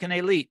the American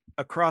elite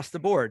across the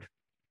board.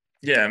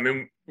 Yeah, I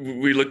mean,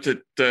 we looked at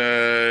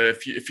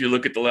if you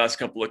look at the last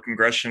couple of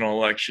congressional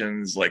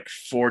elections, like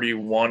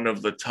 41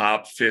 of the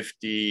top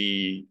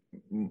 50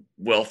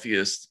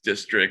 wealthiest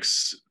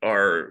districts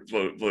are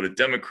voted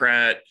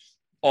Democrat.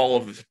 All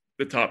of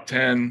the top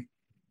 10,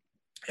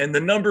 and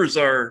the numbers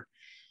are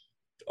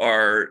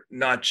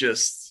not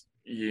just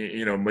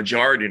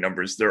majority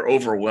numbers. They're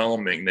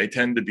overwhelming. They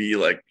tend to be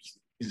like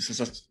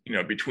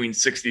between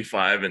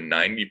 65 and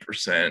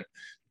 90%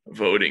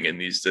 voting in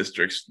these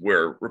districts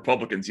where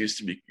Republicans used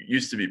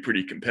to be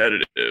pretty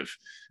competitive.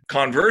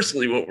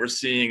 Conversely, what we're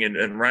seeing,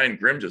 and Ryan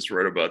Grimm just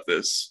wrote about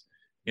this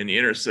in The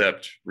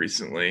Intercept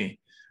recently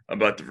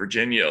about the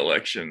Virginia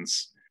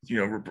elections,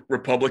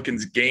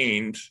 Republicans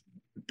gained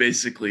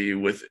basically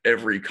with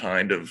every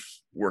kind of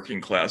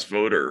working class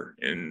voter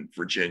in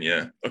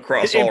Virginia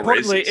across all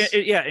races.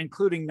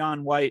 Including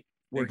non-white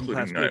working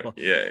class people.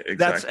 Yeah,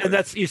 exactly.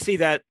 That's you see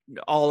that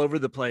all over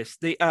the place.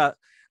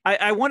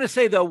 I want to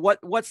say though,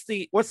 what's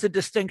the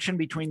distinction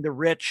between the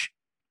rich,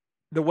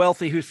 the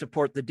wealthy who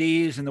support the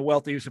D's, and the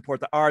wealthy who support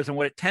the R's? And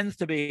what it tends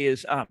to be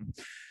is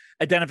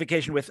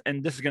identification with,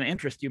 and this is going to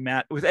interest you,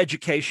 Matt, with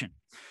education.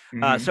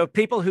 Mm-hmm. So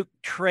people who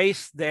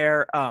trace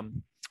their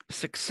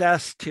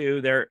success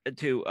to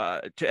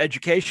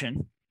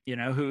education,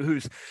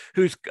 who's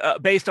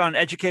based on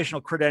educational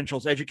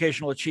credentials,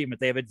 educational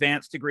achievement. They have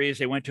advanced degrees.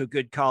 They went to a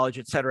good college,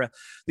 etc.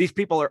 These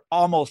people are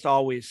almost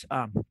always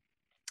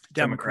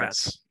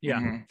Democrats. Yeah.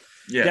 Mm-hmm.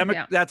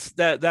 Yeah.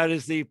 That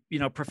is the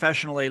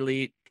professional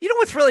elite.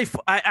 What's really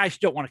I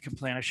don't want to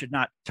complain. I should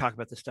not talk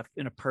about this stuff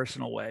in a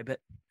personal way, but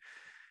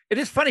it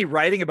is funny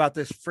writing about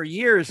this for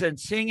years and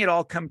seeing it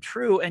all come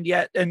true. And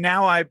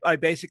now I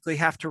basically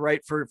have to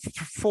write for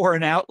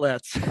foreign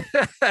outlets.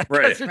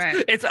 Right.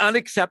 It's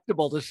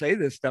unacceptable to say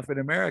this stuff in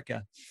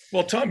America.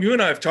 Well, Tom, you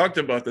and I have talked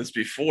about this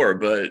before,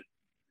 but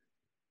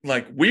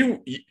like we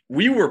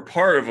were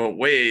part of a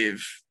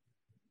wave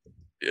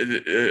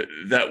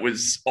that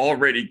was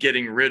already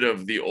getting rid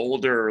of the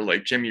older,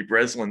 like Jimmy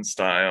Breslin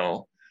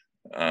style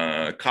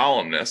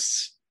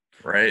columnists.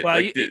 Right. Well,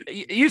 like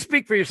you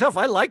speak for yourself.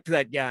 I liked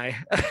that guy.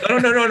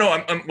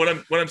 No.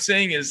 What I'm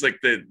saying is like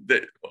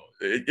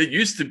it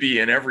used to be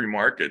in every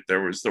market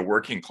there was the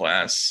working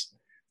class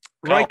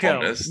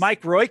columnist.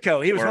 Mike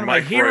Royko. He was one of my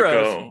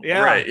heroes.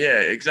 Yeah. Right. Yeah.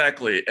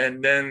 Exactly.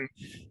 And then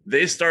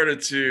they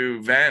started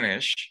to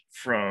vanish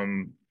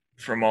from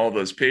all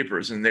those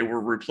papers, and they were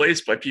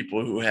replaced by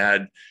people who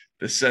had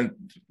the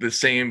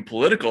same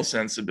political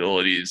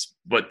sensibilities,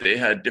 but they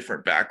had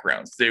different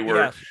backgrounds. They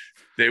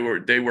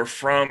were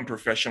from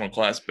professional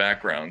class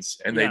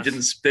backgrounds, and they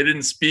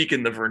didn't speak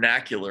in the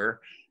vernacular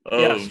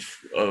of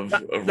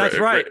that's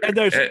right. And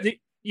there's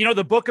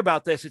the book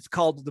about this. It's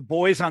called The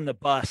Boys on the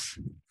Bus.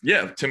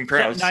 Yeah, Tim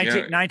Krause.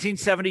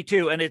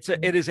 1972, and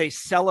it is a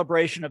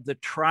celebration of the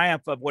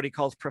triumph of what he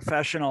calls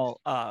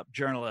professional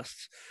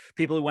journalists,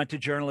 people who went to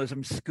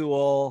journalism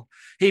school.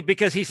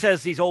 Because he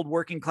says these old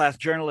working class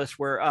journalists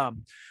were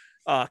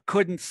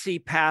couldn't see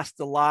past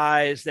the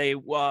lies. They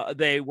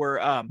were.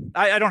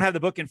 I don't have the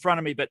book in front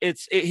of me, but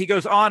he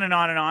goes on and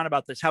on and on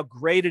about this, how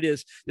great it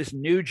is, this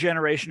new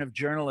generation of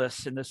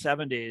journalists in the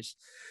 70s.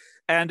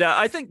 And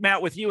I think,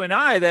 Matt, with you and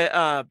I,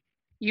 that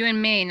you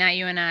and me, not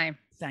you and I.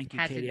 Thank you,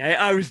 Katie.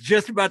 I was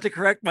just about to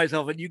correct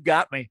myself, and you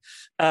got me.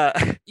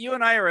 You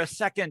and I are a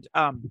second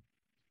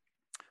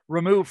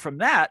removed from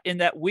that, in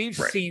that we've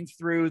seen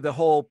through the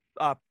whole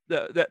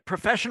the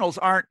professionals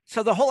aren't.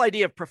 So the whole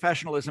idea of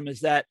professionalism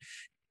is that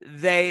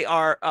they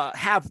are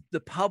have the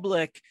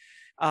public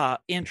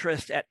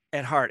interest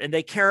at heart, and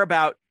they care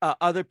about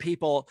other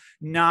people,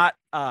 not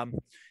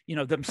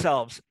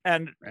themselves.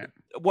 And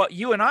what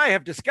you and I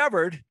have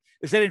discovered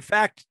is that, in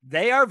fact,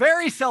 they are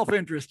very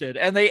self-interested,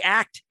 and they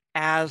act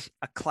as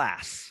a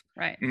class.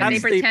 Right. They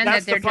pretend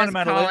that they're just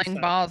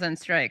calling balls and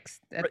strikes.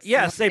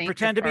 Yes, they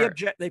pretend to be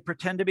they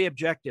pretend to be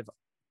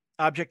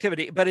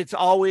objectivity, but it's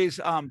always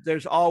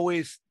there's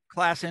always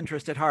class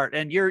interest at heart.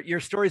 And your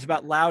stories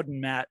about Loudon,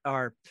 Matt,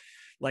 are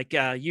like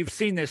you've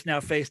seen this now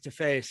face to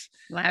face.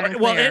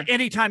 Well,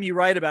 anytime you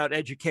write about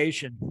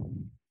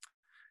education,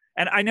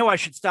 and I know I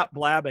should stop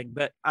blabbing,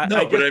 but I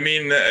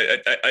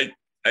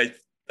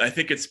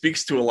think it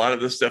speaks to a lot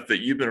of the stuff that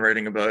you've been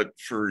writing about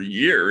for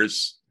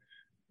years,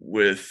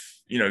 with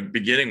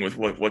beginning with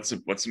what's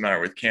the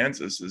matter with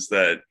Kansas, is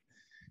that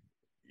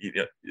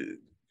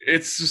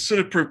it's a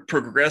sort of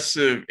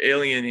progressive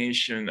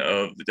alienation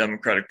of the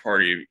Democratic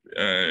Party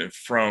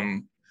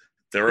from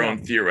their own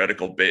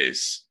theoretical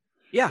base.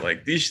 Yeah,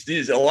 like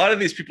these a lot of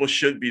these people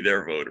should be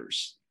their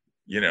voters,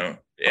 and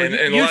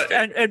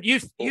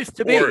used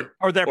to be,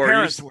 or their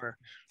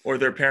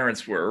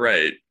parents were,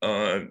 right.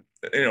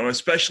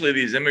 Especially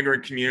these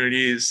immigrant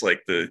communities,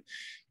 like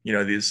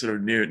these sort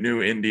of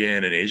new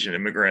Indian and Asian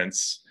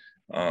immigrants.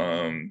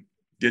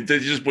 They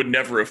just would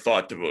never have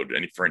thought to vote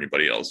for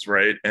anybody else,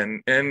 right?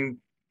 And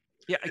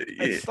yeah,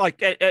 it's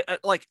like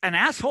an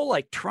asshole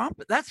like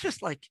Trump. That's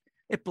just like,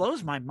 it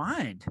blows my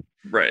mind.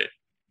 Right.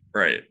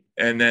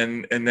 And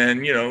then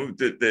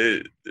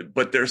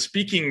but they're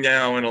speaking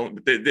now,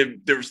 and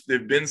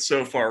they've been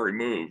so far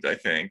removed, I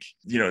think,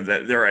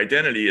 that their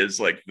identity is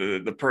like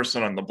the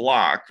person on the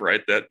block,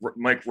 right? That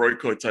Mike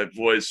Royko type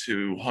voice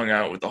who hung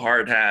out with the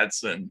hard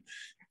hats and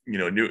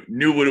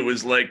knew what it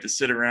was like to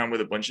sit around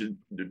with a bunch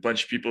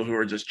of people who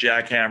are just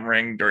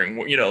jackhammering during,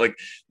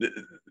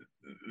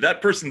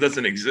 that person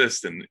doesn't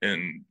exist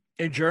in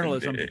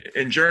journalism.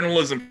 In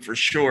journalism for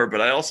sure, but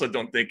I also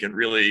don't think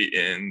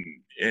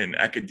in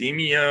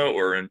academia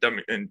or in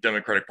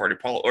Democratic Party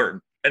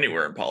or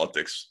anywhere in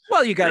politics.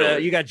 Well, you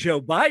got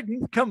Joe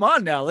Biden. Come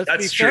on now, let's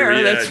be fair. True.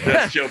 Yeah,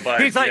 that's Joe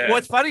Biden. He's like,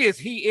 what's funny is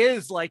he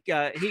is like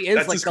the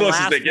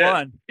last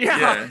one.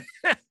 Yeah.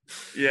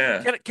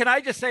 Yeah. Can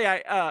I just say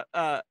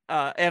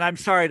and I'm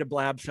sorry to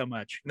blab so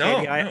much. No,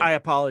 Katie, I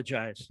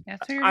apologize.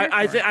 That's what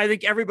I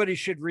think everybody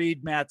should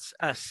read Matt's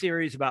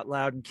series about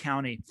Loudoun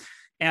County,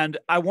 and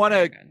I want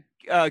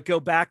to go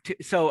back to.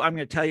 So I'm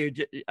going to tell you.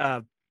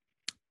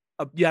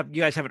 You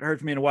guys haven't heard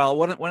from me in a while.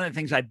 One of the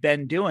things I've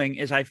been doing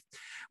is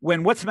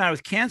when What's the Matter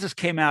with Kansas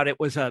came out, it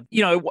was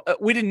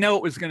we didn't know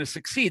it was going to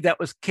succeed. That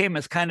came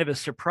as kind of a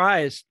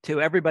surprise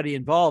to everybody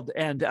involved.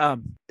 And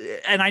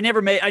I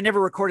never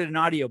recorded an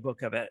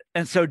audiobook of it.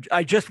 And so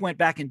I just went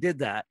back and did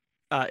that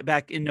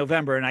back in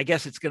November. And I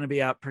guess it's going to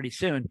be out pretty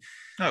soon.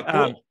 Oh,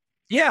 cool.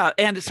 Yeah.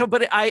 And so,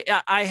 but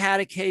I had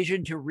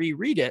occasion to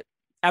reread it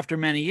after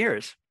many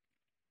years,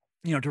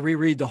 to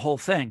reread the whole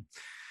thing.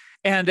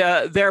 And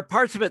there are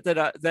parts of it that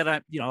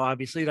I,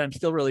 obviously that I'm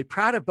still really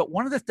proud of. But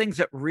one of the things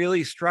that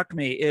really struck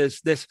me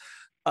is this.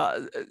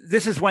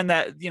 This is when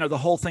the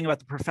whole thing about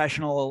the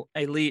professional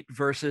elite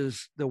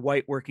versus the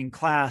white working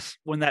class,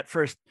 when that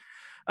first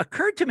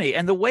occurred to me,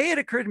 and the way it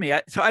occurred to me.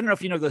 So I don't know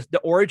if you know the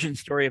origin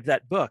story of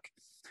that book.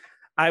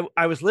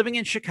 I was living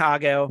in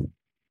Chicago,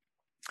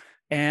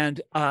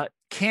 and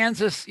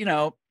Kansas,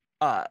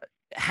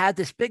 had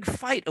this big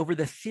fight over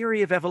the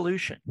theory of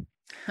evolution.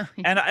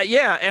 And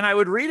I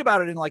would read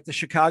about it in like the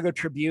Chicago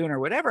Tribune or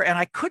whatever, and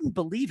I couldn't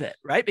believe it,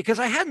 right? Because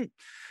I hadn't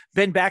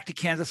been back to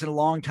Kansas in a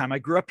long time. I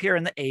grew up here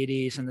in the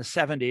 80s and the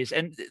 70s,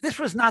 and this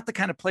was not the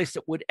kind of place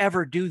that would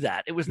ever do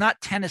that. It was not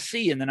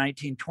Tennessee in the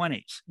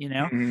 1920s,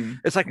 Mm-hmm.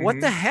 It's like,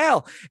 what the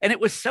hell? And it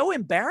was so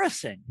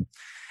embarrassing.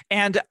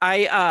 And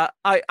I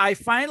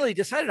finally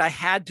decided I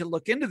had to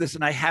look into this,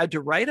 and I had to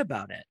write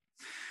about it.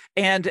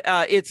 And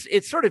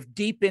it's sort of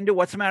deep into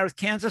What's the Matter with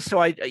Kansas. So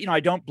I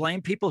don't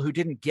blame people who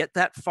didn't get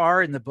that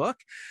far in the book.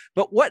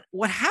 But what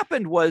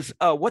happened was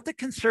what the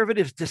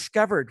conservatives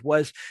discovered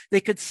was they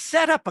could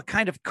set up a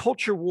kind of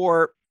culture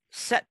war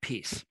set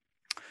piece.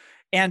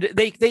 And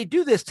they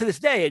do this to this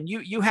day. And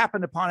you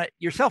happened upon it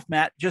yourself,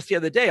 Matt, just the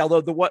other day,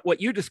 although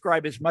what you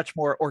describe is much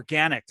more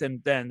organic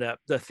than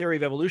the theory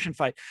of evolution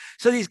fight.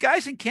 So these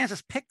guys in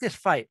Kansas picked this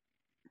fight,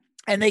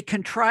 and they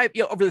contrived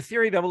over the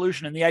theory of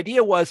evolution. And the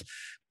idea was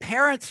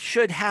parents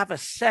should have a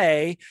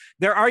say.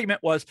 Their argument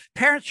was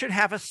parents should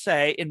have a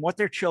say in what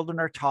their children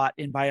are taught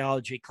in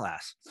biology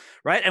class,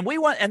 right? And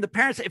the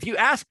parents, if you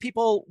ask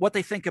people what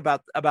they think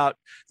about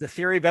the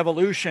theory of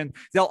evolution,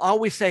 they'll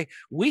always say,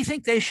 we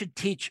think they should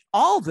teach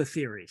all the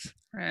theories.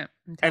 Right.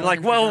 And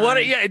like, well,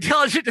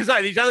 intelligent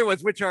design, these other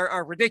ones, which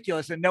are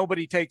ridiculous, and no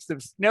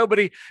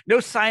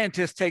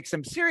scientist takes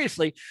them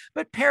seriously,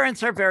 but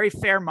parents are very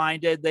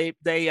fair-minded. They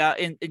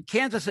in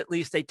Kansas, at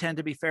least, they tend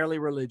to be fairly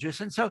religious.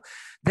 And so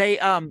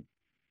they'll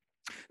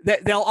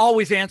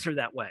always answer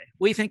that way.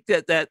 We think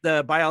that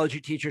the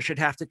biology teacher should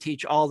have to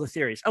teach all the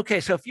theories. Okay.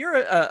 So if you're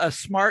a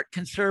smart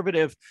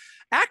conservative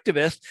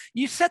activist,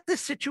 you set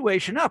this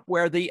situation up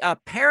where the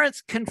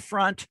parents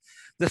confront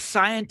the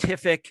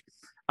scientific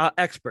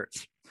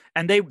experts.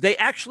 And they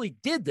actually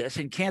did this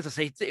in Kansas.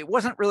 It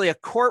wasn't really a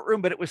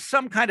courtroom, but it was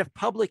some kind of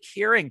public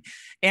hearing,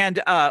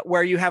 and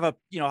where you have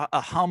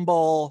a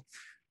humble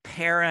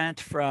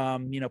parent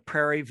from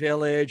Prairie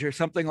Village or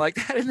something like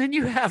that, and then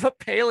you have a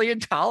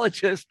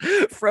paleontologist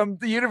from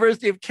the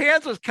University of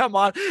Kansas come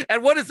on.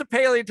 And what does the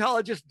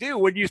paleontologist do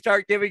when you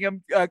start giving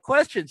him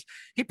questions?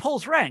 He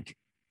pulls rank.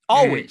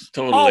 Always,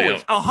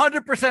 always,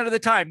 100% of the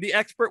time, the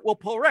expert will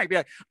pull rank. Be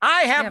like,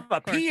 I have a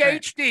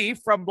PhD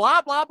from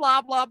blah, blah,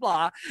 blah, blah,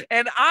 blah,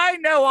 and I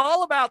know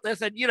all about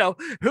this. And,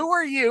 who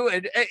are you?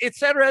 And et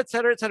cetera, et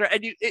cetera, et cetera.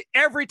 And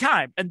every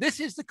time. And this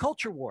is the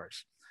culture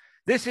wars.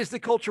 This is the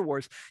culture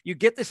wars. You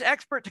get this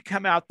expert to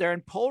come out there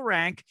and pull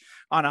rank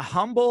on a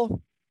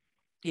humble,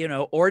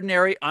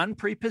 ordinary,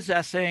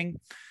 unprepossessing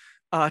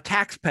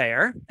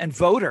taxpayer and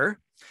voter.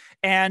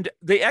 And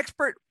the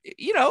expert,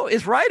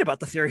 is right about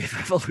the theory of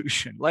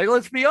evolution. Like,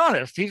 let's be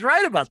honest, he's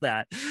right about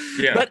that.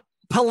 Yeah. But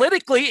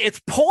politically,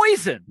 it's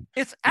poison.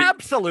 It's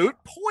absolute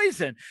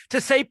poison to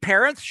say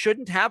parents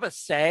shouldn't have a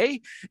say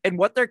in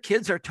what their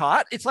kids are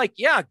taught. It's like,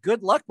 yeah,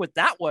 good luck with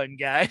that one,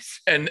 guys.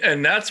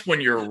 And that's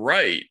when you're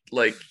right.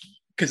 Like,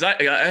 because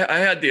I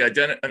had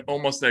the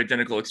almost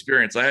identical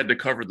experience. I had to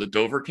cover the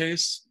Dover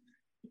case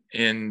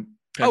in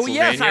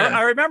Pennsylvania. Oh, yes,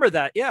 I remember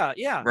that.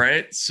 Yeah.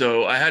 Right.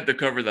 So I had to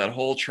cover that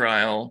whole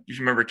trial. You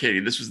remember, Katie,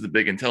 this was the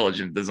big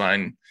intelligent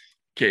design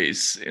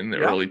case in the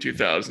early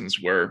 2000s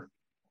where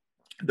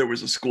there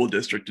was a school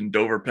district in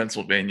Dover,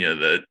 Pennsylvania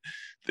that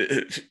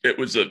it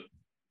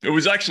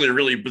was actually a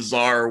really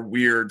bizarre,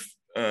 weird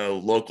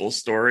local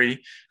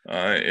story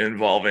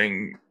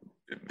involving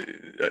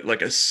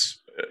like a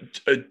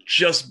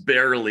just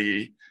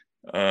barely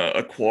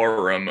a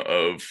quorum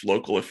of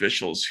local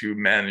officials who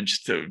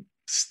managed to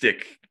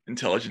stick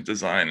intelligent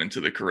design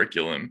into the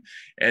curriculum,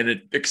 and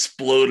it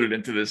exploded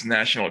into this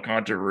national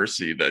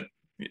controversy that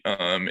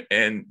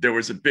and there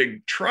was a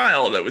big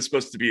trial that was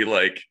supposed to be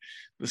like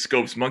the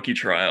Scopes monkey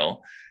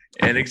trial,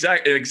 and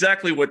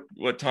exactly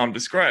what Tom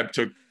described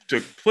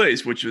took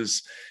place, which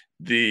was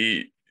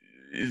the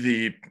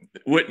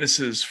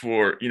witnesses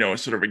for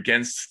sort of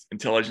against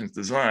intelligence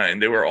design.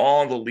 They were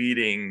all the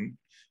leading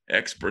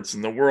experts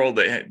in the world.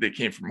 They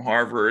came from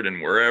Harvard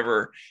and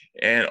wherever,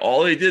 and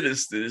all they did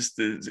is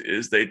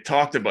they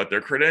talked about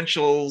their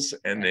credentials,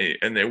 and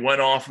they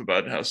went off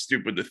about how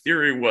stupid the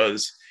theory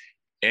was,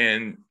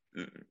 and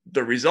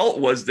the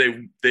result was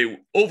they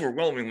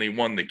overwhelmingly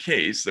won the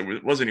case.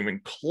 It wasn't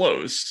even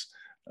close,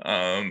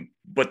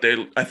 but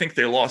I think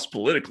they lost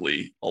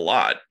politically a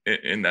lot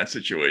in that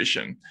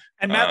situation.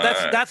 And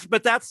Matt,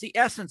 that's the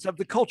essence of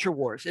the culture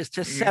wars, is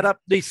to set up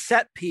these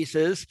set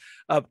pieces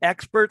of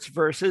experts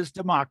versus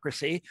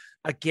democracy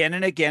again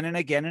and again and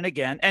again and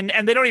again.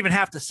 And they don't even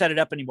have to set it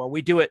up anymore.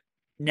 We do it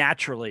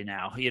naturally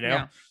now,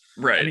 Yeah.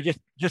 Right. I mean,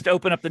 just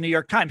open up the New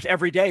York Times.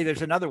 Every day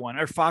there's another one,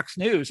 or Fox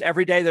News.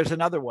 Every day there's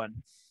another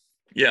one.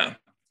 Yeah.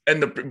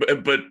 And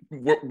but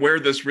where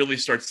this really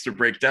starts to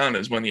break down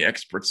is when the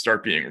experts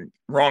start being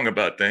wrong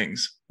about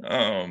things,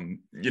 yes.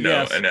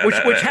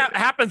 which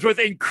happens with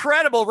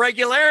incredible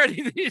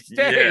regularity these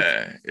days.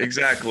 Yeah,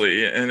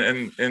 exactly. And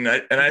I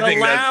the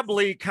think lab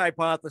leak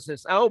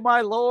hypothesis. Oh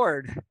my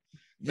Lord.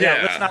 Yeah,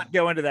 let's not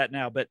go into that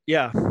now, but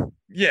yeah.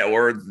 Yeah,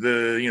 or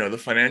the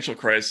financial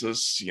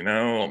crisis,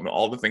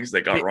 all the things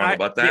they got wrong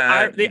about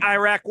that. The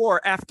Iraq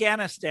War,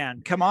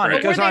 Afghanistan. Come on, Right.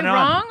 it goes were on they and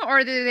wrong, on.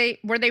 or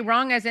were they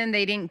wrong as in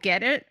they didn't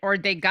get it, or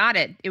they got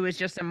it? It was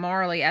just a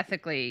morally,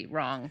 ethically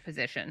wrong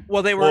position.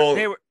 Well, they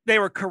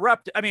were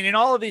corrupt. I mean, in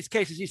all of these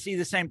cases, you see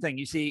the same thing.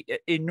 You see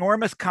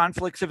enormous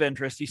conflicts of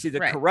interest. You see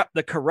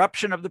the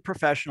corruption of the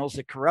professionals,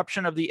 the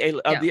corruption of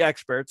the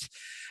experts,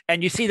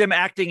 and you see them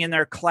acting in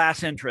their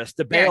class interest.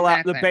 The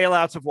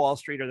bailouts of Wall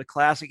Street are the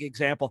classic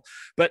example.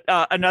 But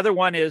another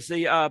one is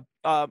the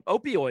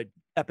opioid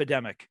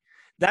epidemic.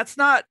 That's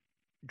not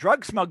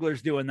drug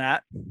smugglers doing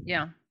that.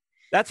 Yeah,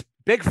 that's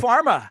big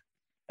pharma,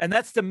 and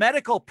that's the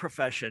medical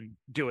profession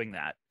doing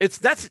that. It's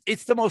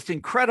the most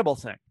incredible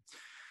thing.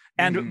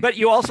 And but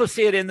you also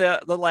see it in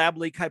the lab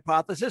leak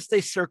hypothesis.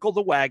 They circle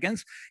the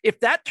wagons.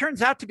 If that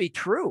turns out to be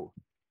true,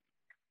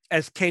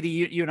 as Katie,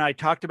 you and I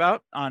talked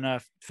about on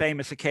a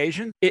famous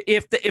occasion,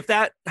 if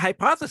that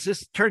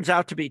hypothesis turns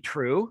out to be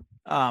true,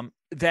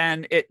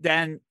 then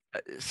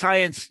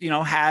science, then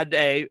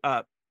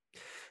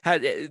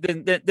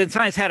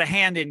science had a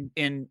hand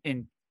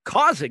in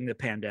causing the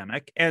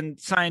pandemic, and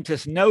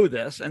scientists know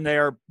this, and they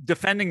are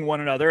defending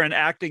one another and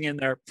acting in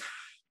their,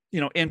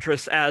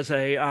 interests as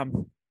a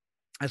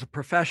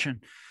profession.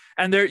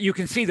 And you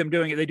can see them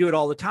doing it. They do it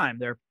all the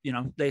time.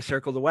 They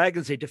circle the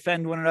wagons. They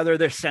defend one another.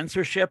 There's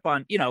censorship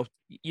on,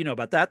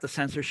 about that, the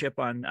censorship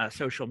on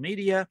social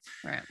media.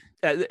 Right.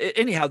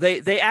 Anyhow,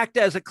 they act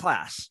as a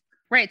class.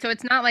 Right. So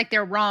it's not like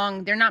they're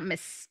wrong. They're not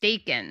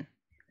mistaken.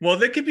 Well,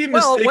 they could be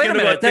mistaken wait a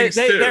minute. about things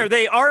too.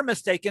 They are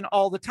mistaken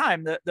all the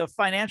time. The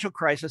financial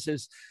crisis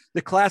is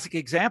the classic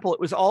example.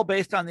 It was all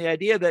based on the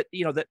idea that,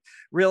 that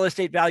real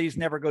estate values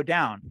never go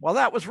down. Well,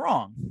 that was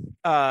wrong.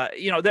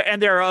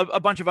 And there are a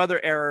bunch of other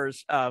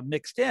errors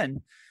mixed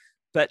in.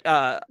 But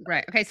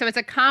right. Okay. So it's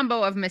a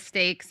combo of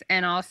mistakes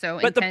and also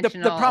but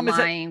intentional the problem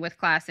aligning with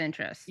class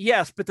interests.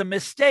 Yes, but the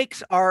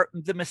mistakes are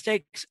the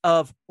mistakes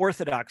of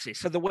orthodoxy.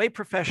 So the way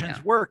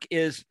professions work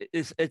is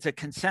it's a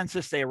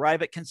consensus. They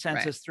arrive at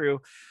consensus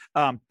through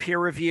peer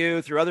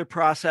review, through other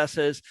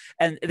processes,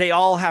 and they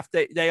all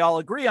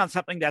agree on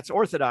something that's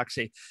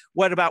orthodoxy.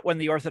 What about when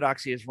the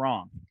orthodoxy is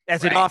wrong?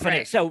 As it often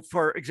is. So,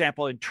 for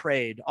example, in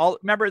trade,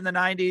 remember in the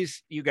 90s,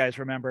 you guys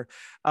remember,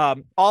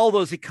 all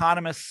those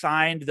economists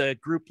signed the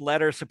group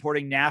letter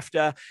supporting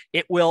NAFTA.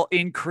 It will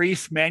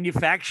increase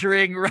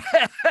manufacturing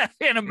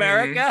in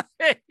America.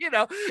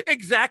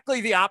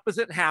 Exactly the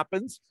opposite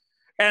happens.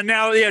 And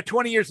now,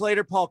 20 years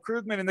later, Paul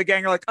Krugman and the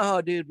gang are like,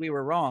 oh, dude, we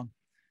were wrong.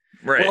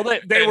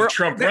 Right. Well,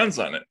 Trump runs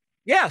on it.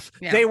 Yes,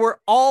 they were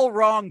all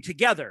wrong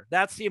together.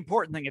 That's the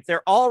important thing. If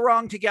they're all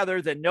wrong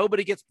together, then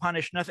nobody gets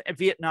punished. Nothing.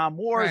 Vietnam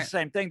War is the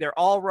same thing. They're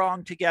all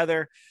wrong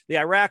together. The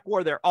Iraq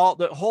War, the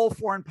whole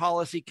foreign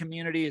policy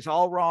community is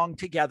all wrong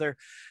together.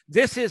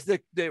 This is the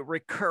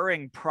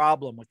recurring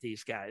problem with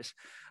these guys.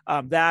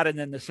 That and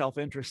then the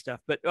self-interest stuff.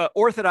 But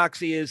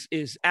orthodoxy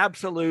is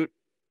absolute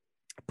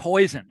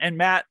poison. And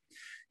Matt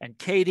and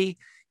Katie,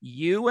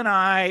 you and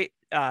I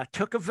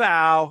took a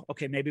vow.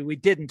 Okay, maybe we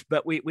didn't,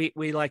 but we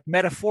like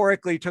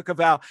metaphorically took a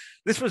vow.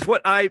 This is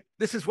what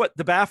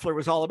the Baffler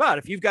was all about.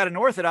 If you've got an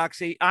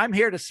orthodoxy, I'm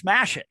here to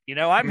smash it.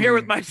 I'm here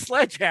with my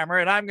sledgehammer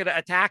and I'm going to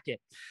attack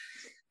it.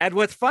 And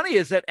what's funny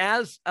is that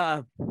as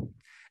I've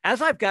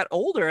got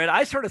older, and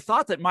I sort of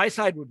thought that my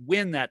side would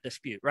win that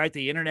dispute, right?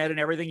 The internet and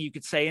everything, you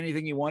could say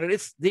anything you wanted.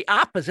 It's the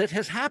opposite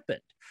has happened.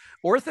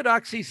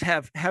 Orthodoxies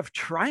have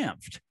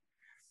triumphed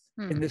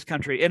in this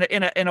country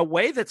in a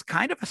way that's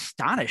kind of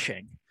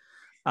astonishing.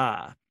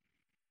 I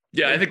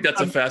think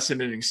that's a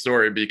fascinating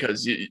story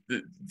because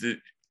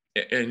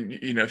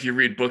if you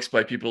read books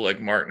by people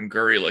like Martin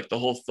Gurry, like the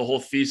whole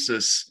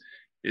thesis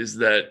is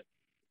that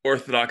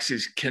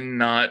orthodoxies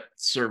cannot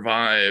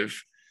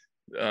survive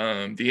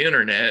the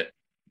internet.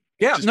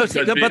 Yeah, no,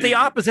 but the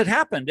opposite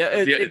happened.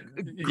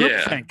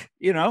 Groupthink,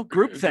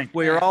 groupthink.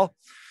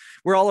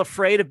 We're all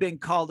afraid of being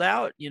called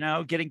out,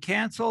 getting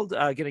canceled,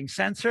 getting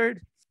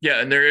censored. Yeah,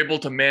 and they're able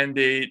to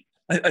mandate.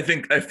 I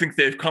think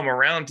they've come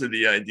around to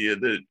the idea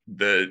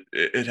that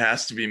it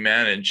has to be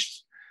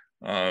managed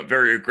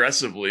very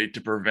aggressively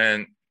to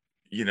prevent,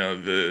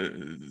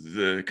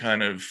 the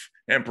kind of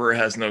emperor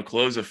has no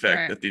clothes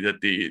effect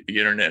that the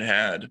internet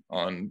had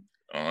on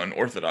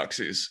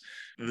orthodoxies.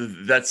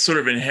 That's sort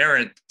of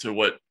inherent to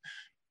what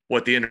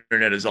the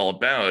internet is all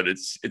about.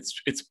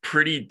 It's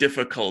pretty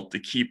difficult to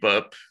keep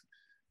up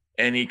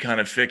any kind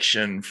of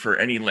fiction for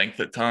any length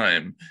of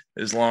time,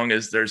 as long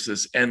as there's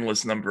this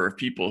endless number of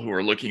people who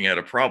are looking at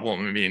a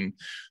problem. I mean,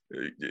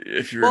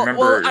 if you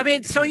remember,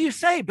 so you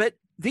say, but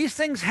these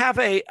things have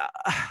a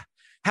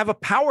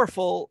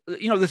powerful,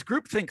 this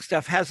groupthink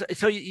stuff has.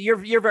 So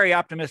you're very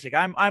optimistic.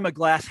 I'm a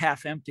glass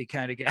half empty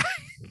kind of guy.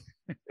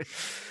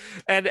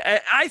 And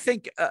I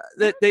think that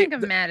I think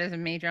of Matt as a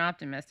major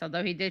optimist,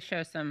 although he did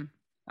show some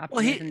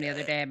optimism the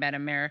other day about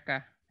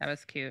America. That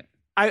was cute.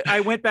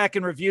 I went back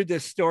and reviewed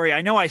this story.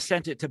 I know I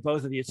sent it to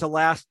both of you. It's the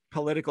last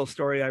political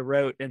story I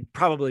wrote, and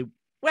probably,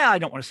 I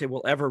don't want to say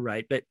we'll ever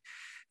write, but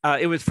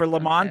it was for Le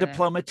Monde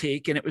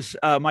Diplomatique, and it was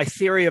my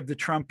theory of the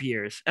Trump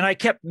years. And I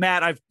kept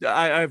Matt.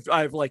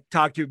 I've like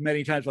talked to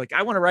many times. Like,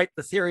 I want to write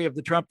the theory of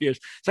the Trump years.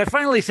 So I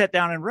finally sat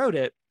down and wrote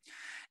it.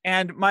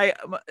 And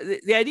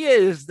the idea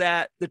is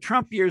that the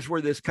Trump years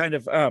were this kind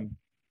of not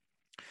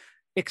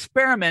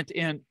experiment,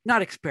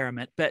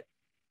 but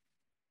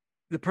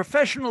the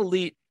professional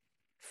elite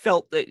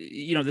felt that,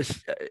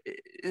 this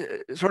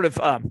sort of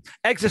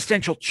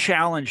existential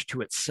challenge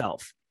to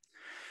itself.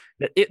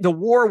 That the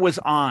war was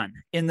on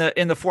in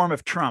the form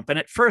of Trump. And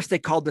at first they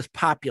called this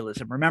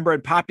populism. Remember,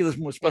 and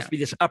populism was supposed to be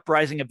this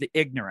uprising of the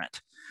ignorant,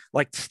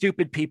 like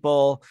stupid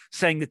people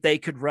saying that they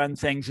could run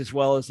things as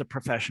well as the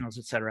professionals,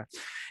 et cetera.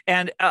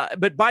 And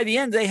but by the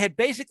end, they had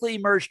basically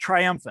emerged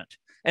triumphant.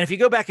 And if you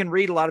go back and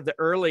read a lot of the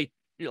early,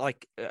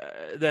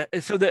 the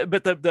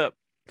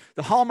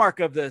hallmark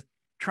of the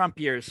Trump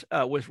years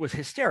was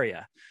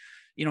hysteria,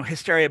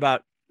 hysteria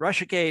about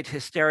Russiagate,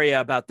 hysteria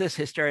about this,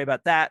 hysteria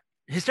about that,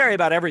 hysteria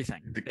about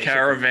everything. The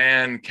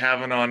caravan,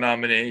 Kavanaugh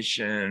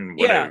nomination,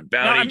 whatever,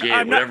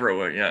 Bountygate, whatever it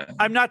was. Yeah.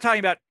 I'm not talking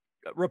about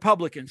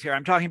Republicans here.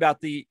 I'm talking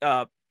about the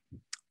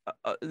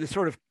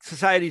sort of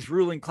society's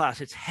ruling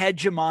class. It's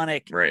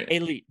hegemonic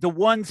elite, the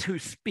ones who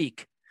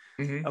speak.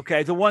 Mm-hmm.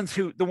 Okay, the ones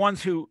who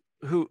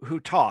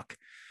talk.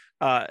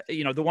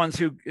 The ones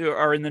who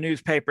are in the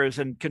newspapers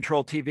and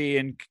control TV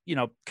and,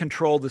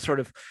 control the sort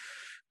of,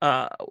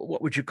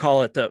 what would you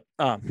call it? The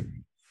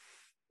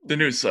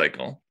news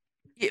cycle.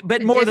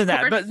 But more than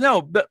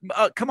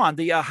that, come on,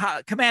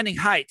 the commanding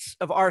heights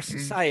of our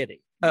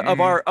society,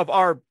 of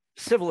our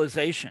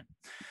civilization.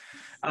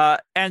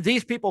 And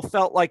these people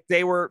felt like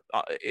they were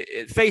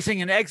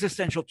facing an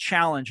existential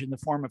challenge in the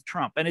form of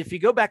Trump. And if you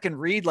go back and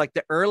read like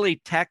the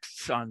early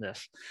texts on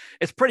this,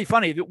 it's pretty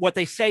funny what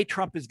they say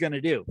Trump is going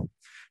to do.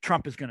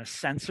 Trump is going to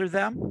censor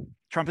them.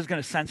 Trump is going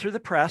to censor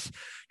the press.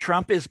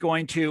 Trump is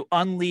going to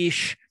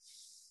unleash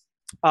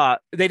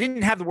they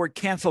didn't have the word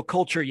cancel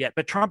culture yet,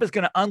 but Trump is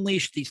going to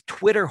unleash these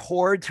Twitter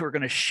hordes who are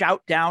going to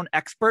shout down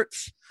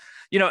experts.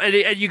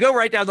 And you go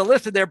right down the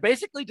list, and they're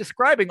basically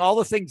describing all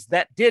the things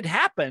that did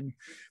happen,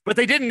 but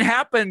they didn't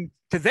happen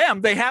to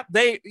them.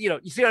 You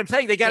see what I'm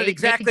saying? They got it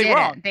exactly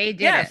wrong. They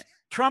did it.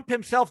 Trump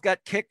himself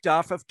got kicked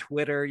off of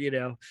Twitter,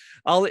 they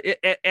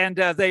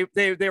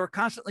were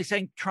constantly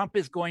saying Trump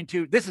is going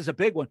to, this is a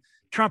big one.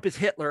 Trump is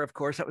Hitler, of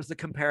course. That was the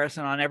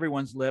comparison on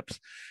everyone's lips.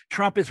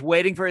 Trump is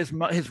waiting for his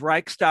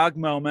Reichstag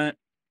moment.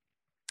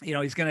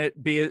 He's going to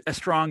be a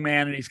strong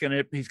man, and he's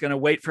going to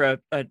wait for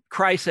a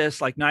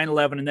crisis like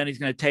 9/11, and then he's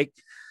going to take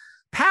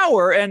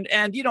power and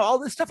all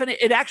this stuff. And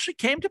it actually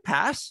came to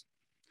pass,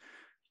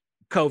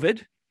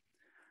 COVID,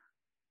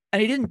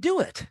 and he didn't do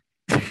it.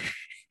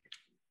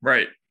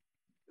 Right.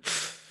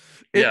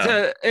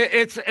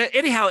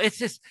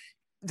 It's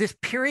this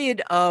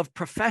period of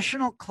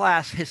professional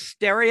class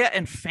hysteria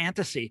and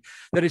fantasy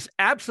that is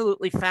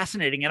absolutely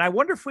fascinating. And I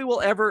wonder if we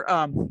will ever,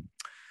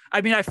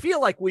 I feel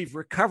like we've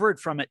recovered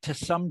from it to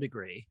some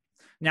degree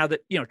now that,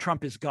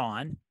 Trump is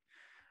gone.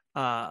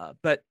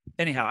 But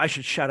anyhow, I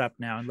should shut up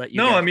now and let you.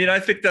 No, I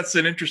think that's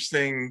an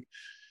interesting,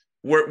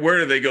 where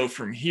do they go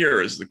from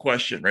here is the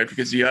question, right?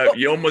 Because you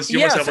almost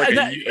have like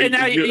a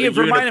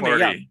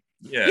uniparty. Me,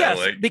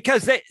 yes,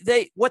 because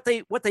what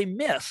they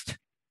missed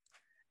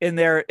in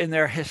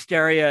their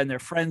hysteria and their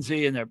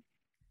frenzy and their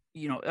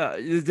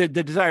the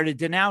desire to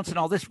denounce and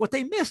all this, what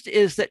they missed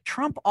is that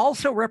Trump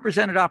also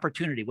represented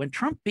opportunity. When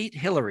Trump beat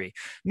Hillary,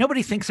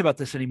 nobody thinks about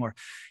this anymore.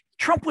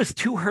 Trump was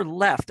to her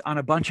left on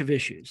a bunch of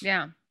issues.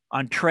 Yeah.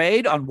 On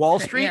trade, on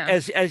Wall Street, yeah.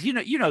 as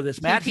you know this,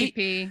 Matt.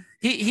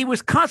 He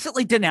was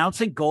constantly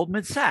denouncing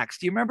Goldman Sachs.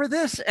 Do you remember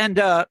this? And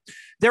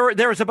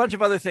there was a bunch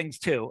of other things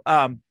too.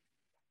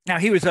 Now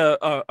he was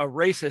a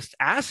racist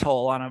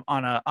asshole on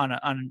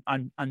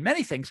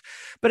many things,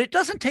 but it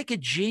doesn't take a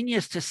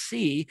genius to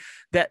see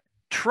that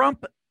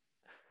Trump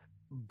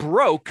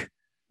broke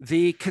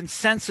the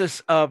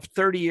consensus of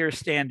 30 years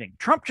standing.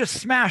 Trump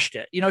just smashed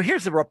it.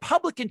 Here's a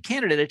Republican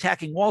candidate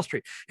attacking Wall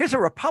Street. Here's a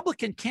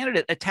Republican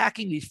candidate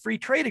attacking these free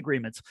trade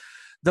agreements.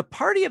 The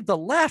party of the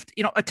left,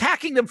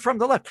 attacking them from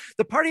the left.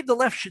 The party of the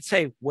left should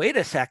say, wait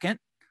a second,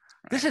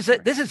 this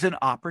is an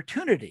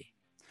opportunity.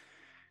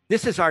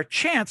 This is our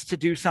chance to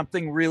do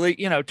something really,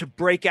 to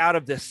break out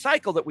of this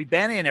cycle that we've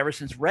been in ever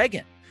since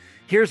Reagan.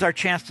 Here's our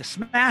chance to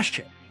smash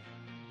it.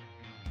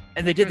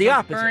 And they did the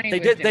opposite.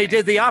 They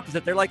did the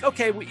opposite. They're like,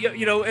 okay,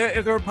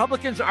 if the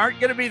Republicans aren't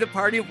going to be the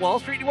party of Wall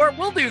Street anymore,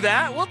 we'll do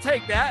that. We'll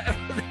take that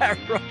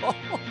role.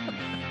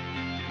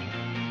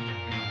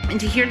 And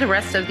to hear the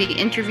rest of the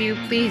interview,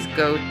 please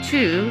go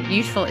to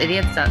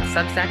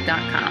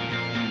usefulidiots.substack.com.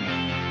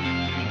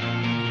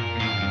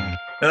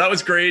 Now, that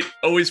was great.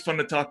 Always fun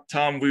to talk to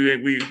Tom.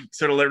 We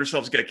sort of let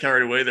ourselves get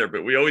carried away there,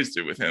 but we always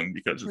do with him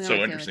because it's so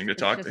interesting to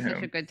talk to him.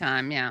 It's a good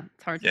time. Yeah.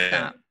 It's hard to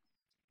stop.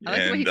 I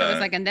like the way he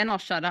said, and then I'll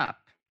shut up.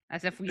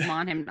 As if we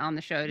want him on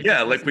the show. We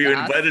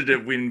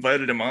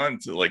invited him on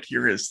to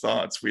hear his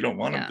thoughts. We don't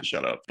want him to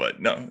shut up, but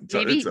no.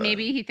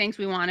 Maybe he thinks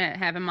we want to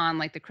have him on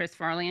like the Chris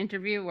Farley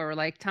interview where we're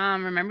like,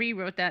 Tom, remember you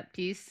wrote that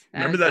piece?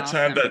 Remember that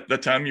awesome.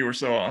 That time you were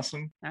so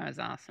awesome? That was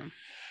awesome.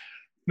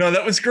 No,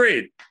 that was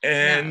great.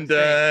 And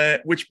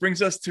which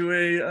brings us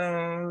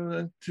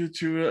to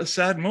a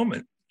sad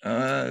moment.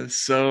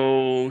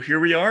 So here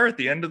we are at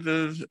the end of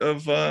it'll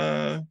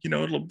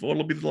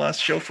be the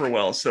last show for a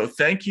while. So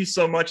thank you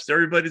so much to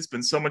everybody. It's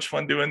been so much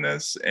fun doing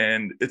this,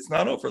 and it's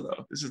not over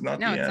though. This is not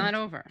the end. No, it's not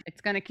over. It's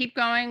going to keep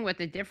going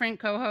with a different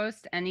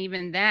co-host, and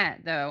even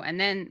that though. And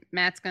then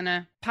Matt's going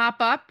to pop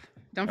up.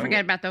 Don't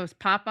forget about those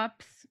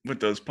pop-ups. With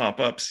those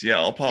pop-ups,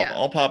 I'll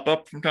pop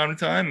up from time to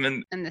time,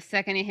 and the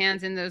second he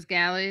hands in those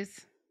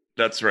galleys.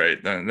 That's right.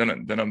 Then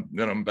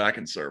I'm back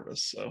in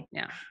service. So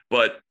yeah.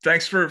 But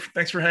thanks for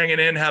hanging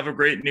in. Have a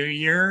great new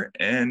year,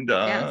 and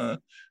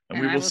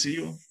we will see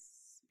you.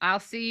 I'll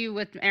see you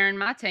with Aaron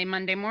Mate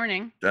Monday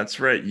morning. That's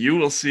right. You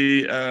will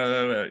see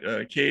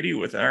Katie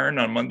with Aaron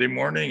on Monday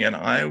morning, and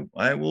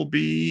I will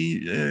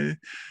be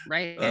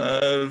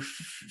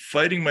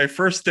fighting my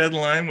first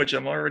deadline, which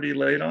I'm already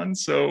late on.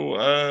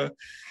 So.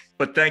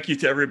 But thank you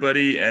to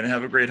everybody, and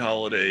have a great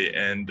holiday.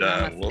 And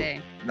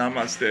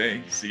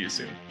namaste. See you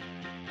soon.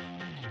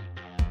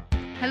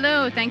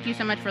 Hello, thank you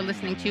so much for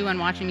listening to and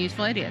watching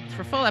Useful Idiots.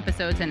 For full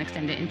episodes and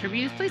extended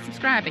interviews, please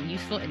subscribe at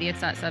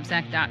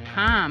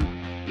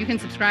usefulidiots.substack.com. You can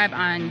subscribe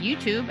on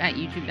YouTube at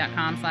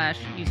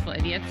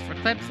youtube.com/usefulidiots for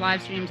clips,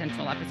 live streams, and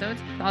full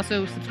episodes.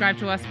 Also, subscribe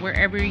to us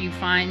wherever you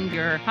find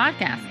your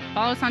podcast.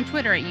 Follow us on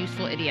Twitter at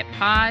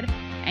UsefulIdiotPod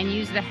and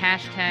use the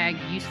hashtag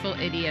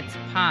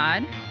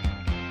UsefulIdiotsPod.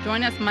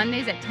 Join us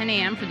Mondays at 10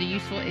 a.m. for the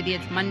Useful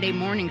Idiots Monday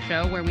Morning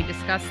Show, where we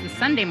discuss the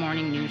Sunday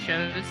morning news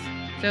shows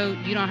so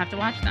you don't have to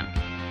watch them.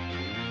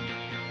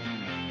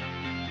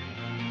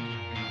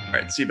 All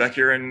right, see you back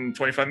here in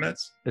 25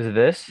 minutes. Is it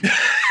this?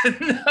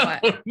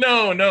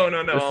 No.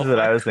 This is what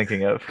I was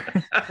thinking of.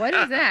 What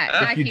is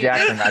that? Hugh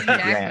Jackman, not Hugh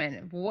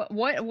Jackman.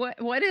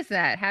 What is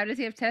that? How does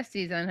he have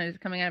testes on his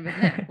coming out of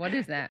his neck? What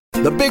is that?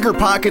 The Bigger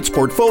Pockets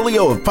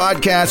portfolio of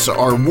podcasts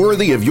are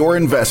worthy of your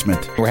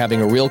investment. We're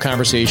having a real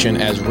conversation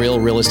as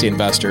real estate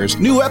investors.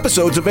 New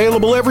episodes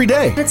available every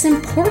day. It's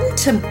important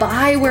to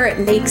buy where it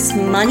makes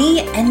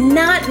money and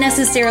not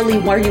necessarily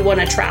where you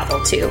want to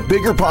travel to.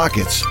 Bigger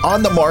Pockets,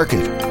 On the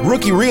Market,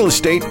 Rookie Real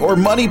Estate, or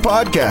Money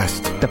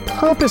Podcast. The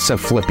purpose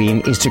of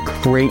flipping is to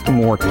create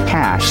more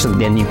cash so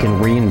then you can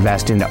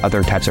reinvest into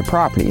other types of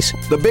properties.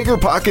 The Bigger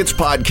Pockets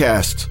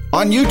Podcast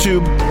on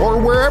YouTube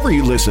or wherever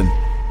you listen.